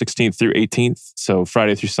 February 16th through 18th. So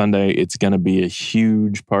Friday through Sunday, it's going to be a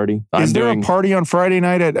huge party. Is there a party on Friday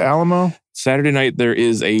night at Alamo? Saturday night, there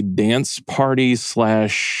is a dance party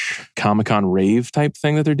 / Comic-Con rave type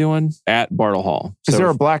thing that they're doing at Bartle Hall. Is So there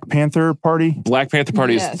a Black Panther party? Black Panther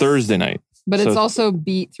party Yes. is Thursday night. But So it's also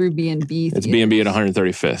beat through B&B. It's B&B at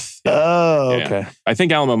 135th. Oh, Yeah. okay. I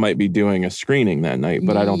think Alamo might be doing a screening that night,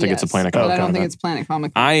 but I don't think it's a Planet But Comic I don't Con. think it's Planet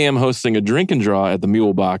Comic. I am hosting a drink and draw at the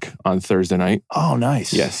Mulebach on Thursday night. Oh,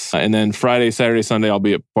 nice. Yes. And then Friday, Saturday, Sunday, I'll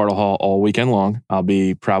be at Bartle Hall all weekend long. I'll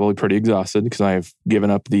be probably pretty exhausted because I've given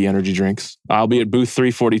up the energy drinks. I'll be at booth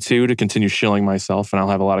 342 to continue shilling myself, and I'll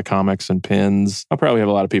have a lot of comics and pins. I'll probably have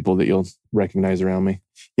a lot of people that you'll recognize around me.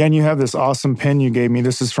 Yeah, and you have this awesome pin you gave me.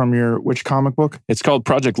 This is from which comic book? It's called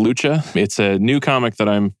Project Lucha. It's a new comic that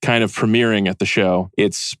I'm kind of premiering at the show.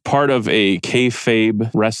 It's part of a kayfabe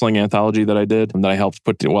wrestling anthology that I did that I helped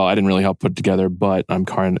I didn't really help put together, but I'm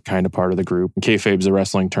kind of part of the group. Kayfabe's a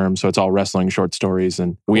wrestling term, so it's all wrestling short stories.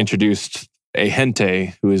 And we introduced a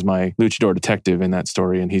Gente, who is my luchador detective in that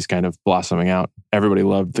story, and he's kind of blossoming out. Everybody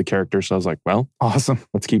loved the character, so I was like, well, awesome.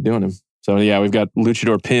 Let's keep doing him. So yeah, we've got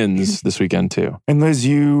luchador pins this weekend too. And Liz,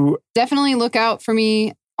 you definitely look out for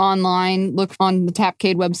me online. Look on the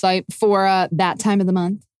Tapcade website for that time of the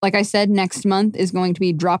month. Like I said, next month is going to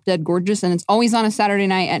be Drop Dead Gorgeous, and it's always on a Saturday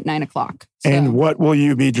night at 9:00. So. And what will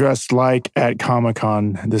you be dressed like at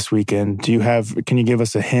Comic-Con this weekend? Can you give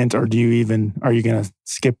us a hint, or are you going to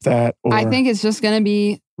skip that? Or? I think it's just going to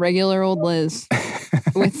be regular old Liz.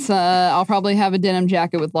 With I'll probably have a denim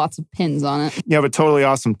jacket with lots of pins on it. You have a totally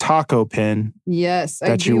awesome taco pin. Yes,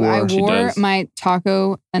 I do. I wore my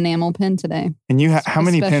taco enamel pin today. And you how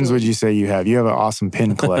many pins would you say you have? You have an awesome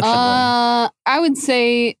pin collection. I would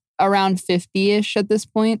say around 50-ish at this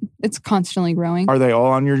point. It's constantly growing. Are they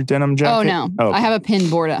all on your denim jacket? Oh, no. Oh. I have a pin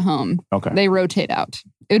board at home. Okay. They rotate out.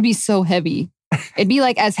 It would be so heavy. It'd be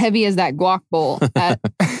like as heavy as that guac bowl at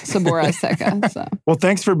Sabor Azteca. So. Well,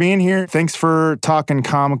 thanks for being here. Thanks for talking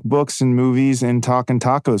comic books and movies and talking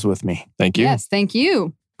tacos with me. Thank you. Yes, thank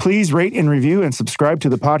you. Please rate and review and subscribe to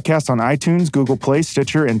the podcast on iTunes, Google Play,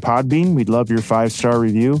 Stitcher, and Podbean. We'd love your 5-star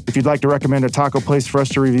review. If you'd like to recommend a taco place for us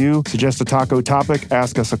to review, suggest a taco topic,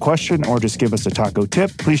 ask us a question, or just give us a taco tip,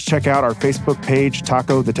 please check out our Facebook page,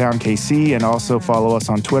 Taco the Town KC, and also follow us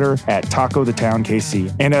on Twitter at Taco the Town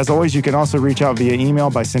KC. And as always, you can also reach out via email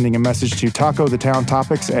by sending a message to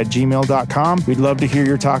tacothetowntopics@gmail.com. We'd love to hear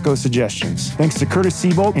your taco suggestions. Thanks to Curtis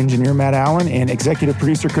Seabolt, engineer Matt Allen, and executive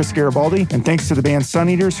producer Chris Garibaldi. And thanks to the band Sun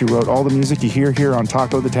Eaters, who wrote all the music you hear here on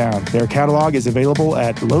Taco the Town. Their catalog is available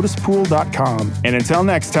at lotuspool.com. And until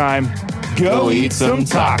next time, go eat some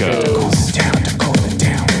tacos.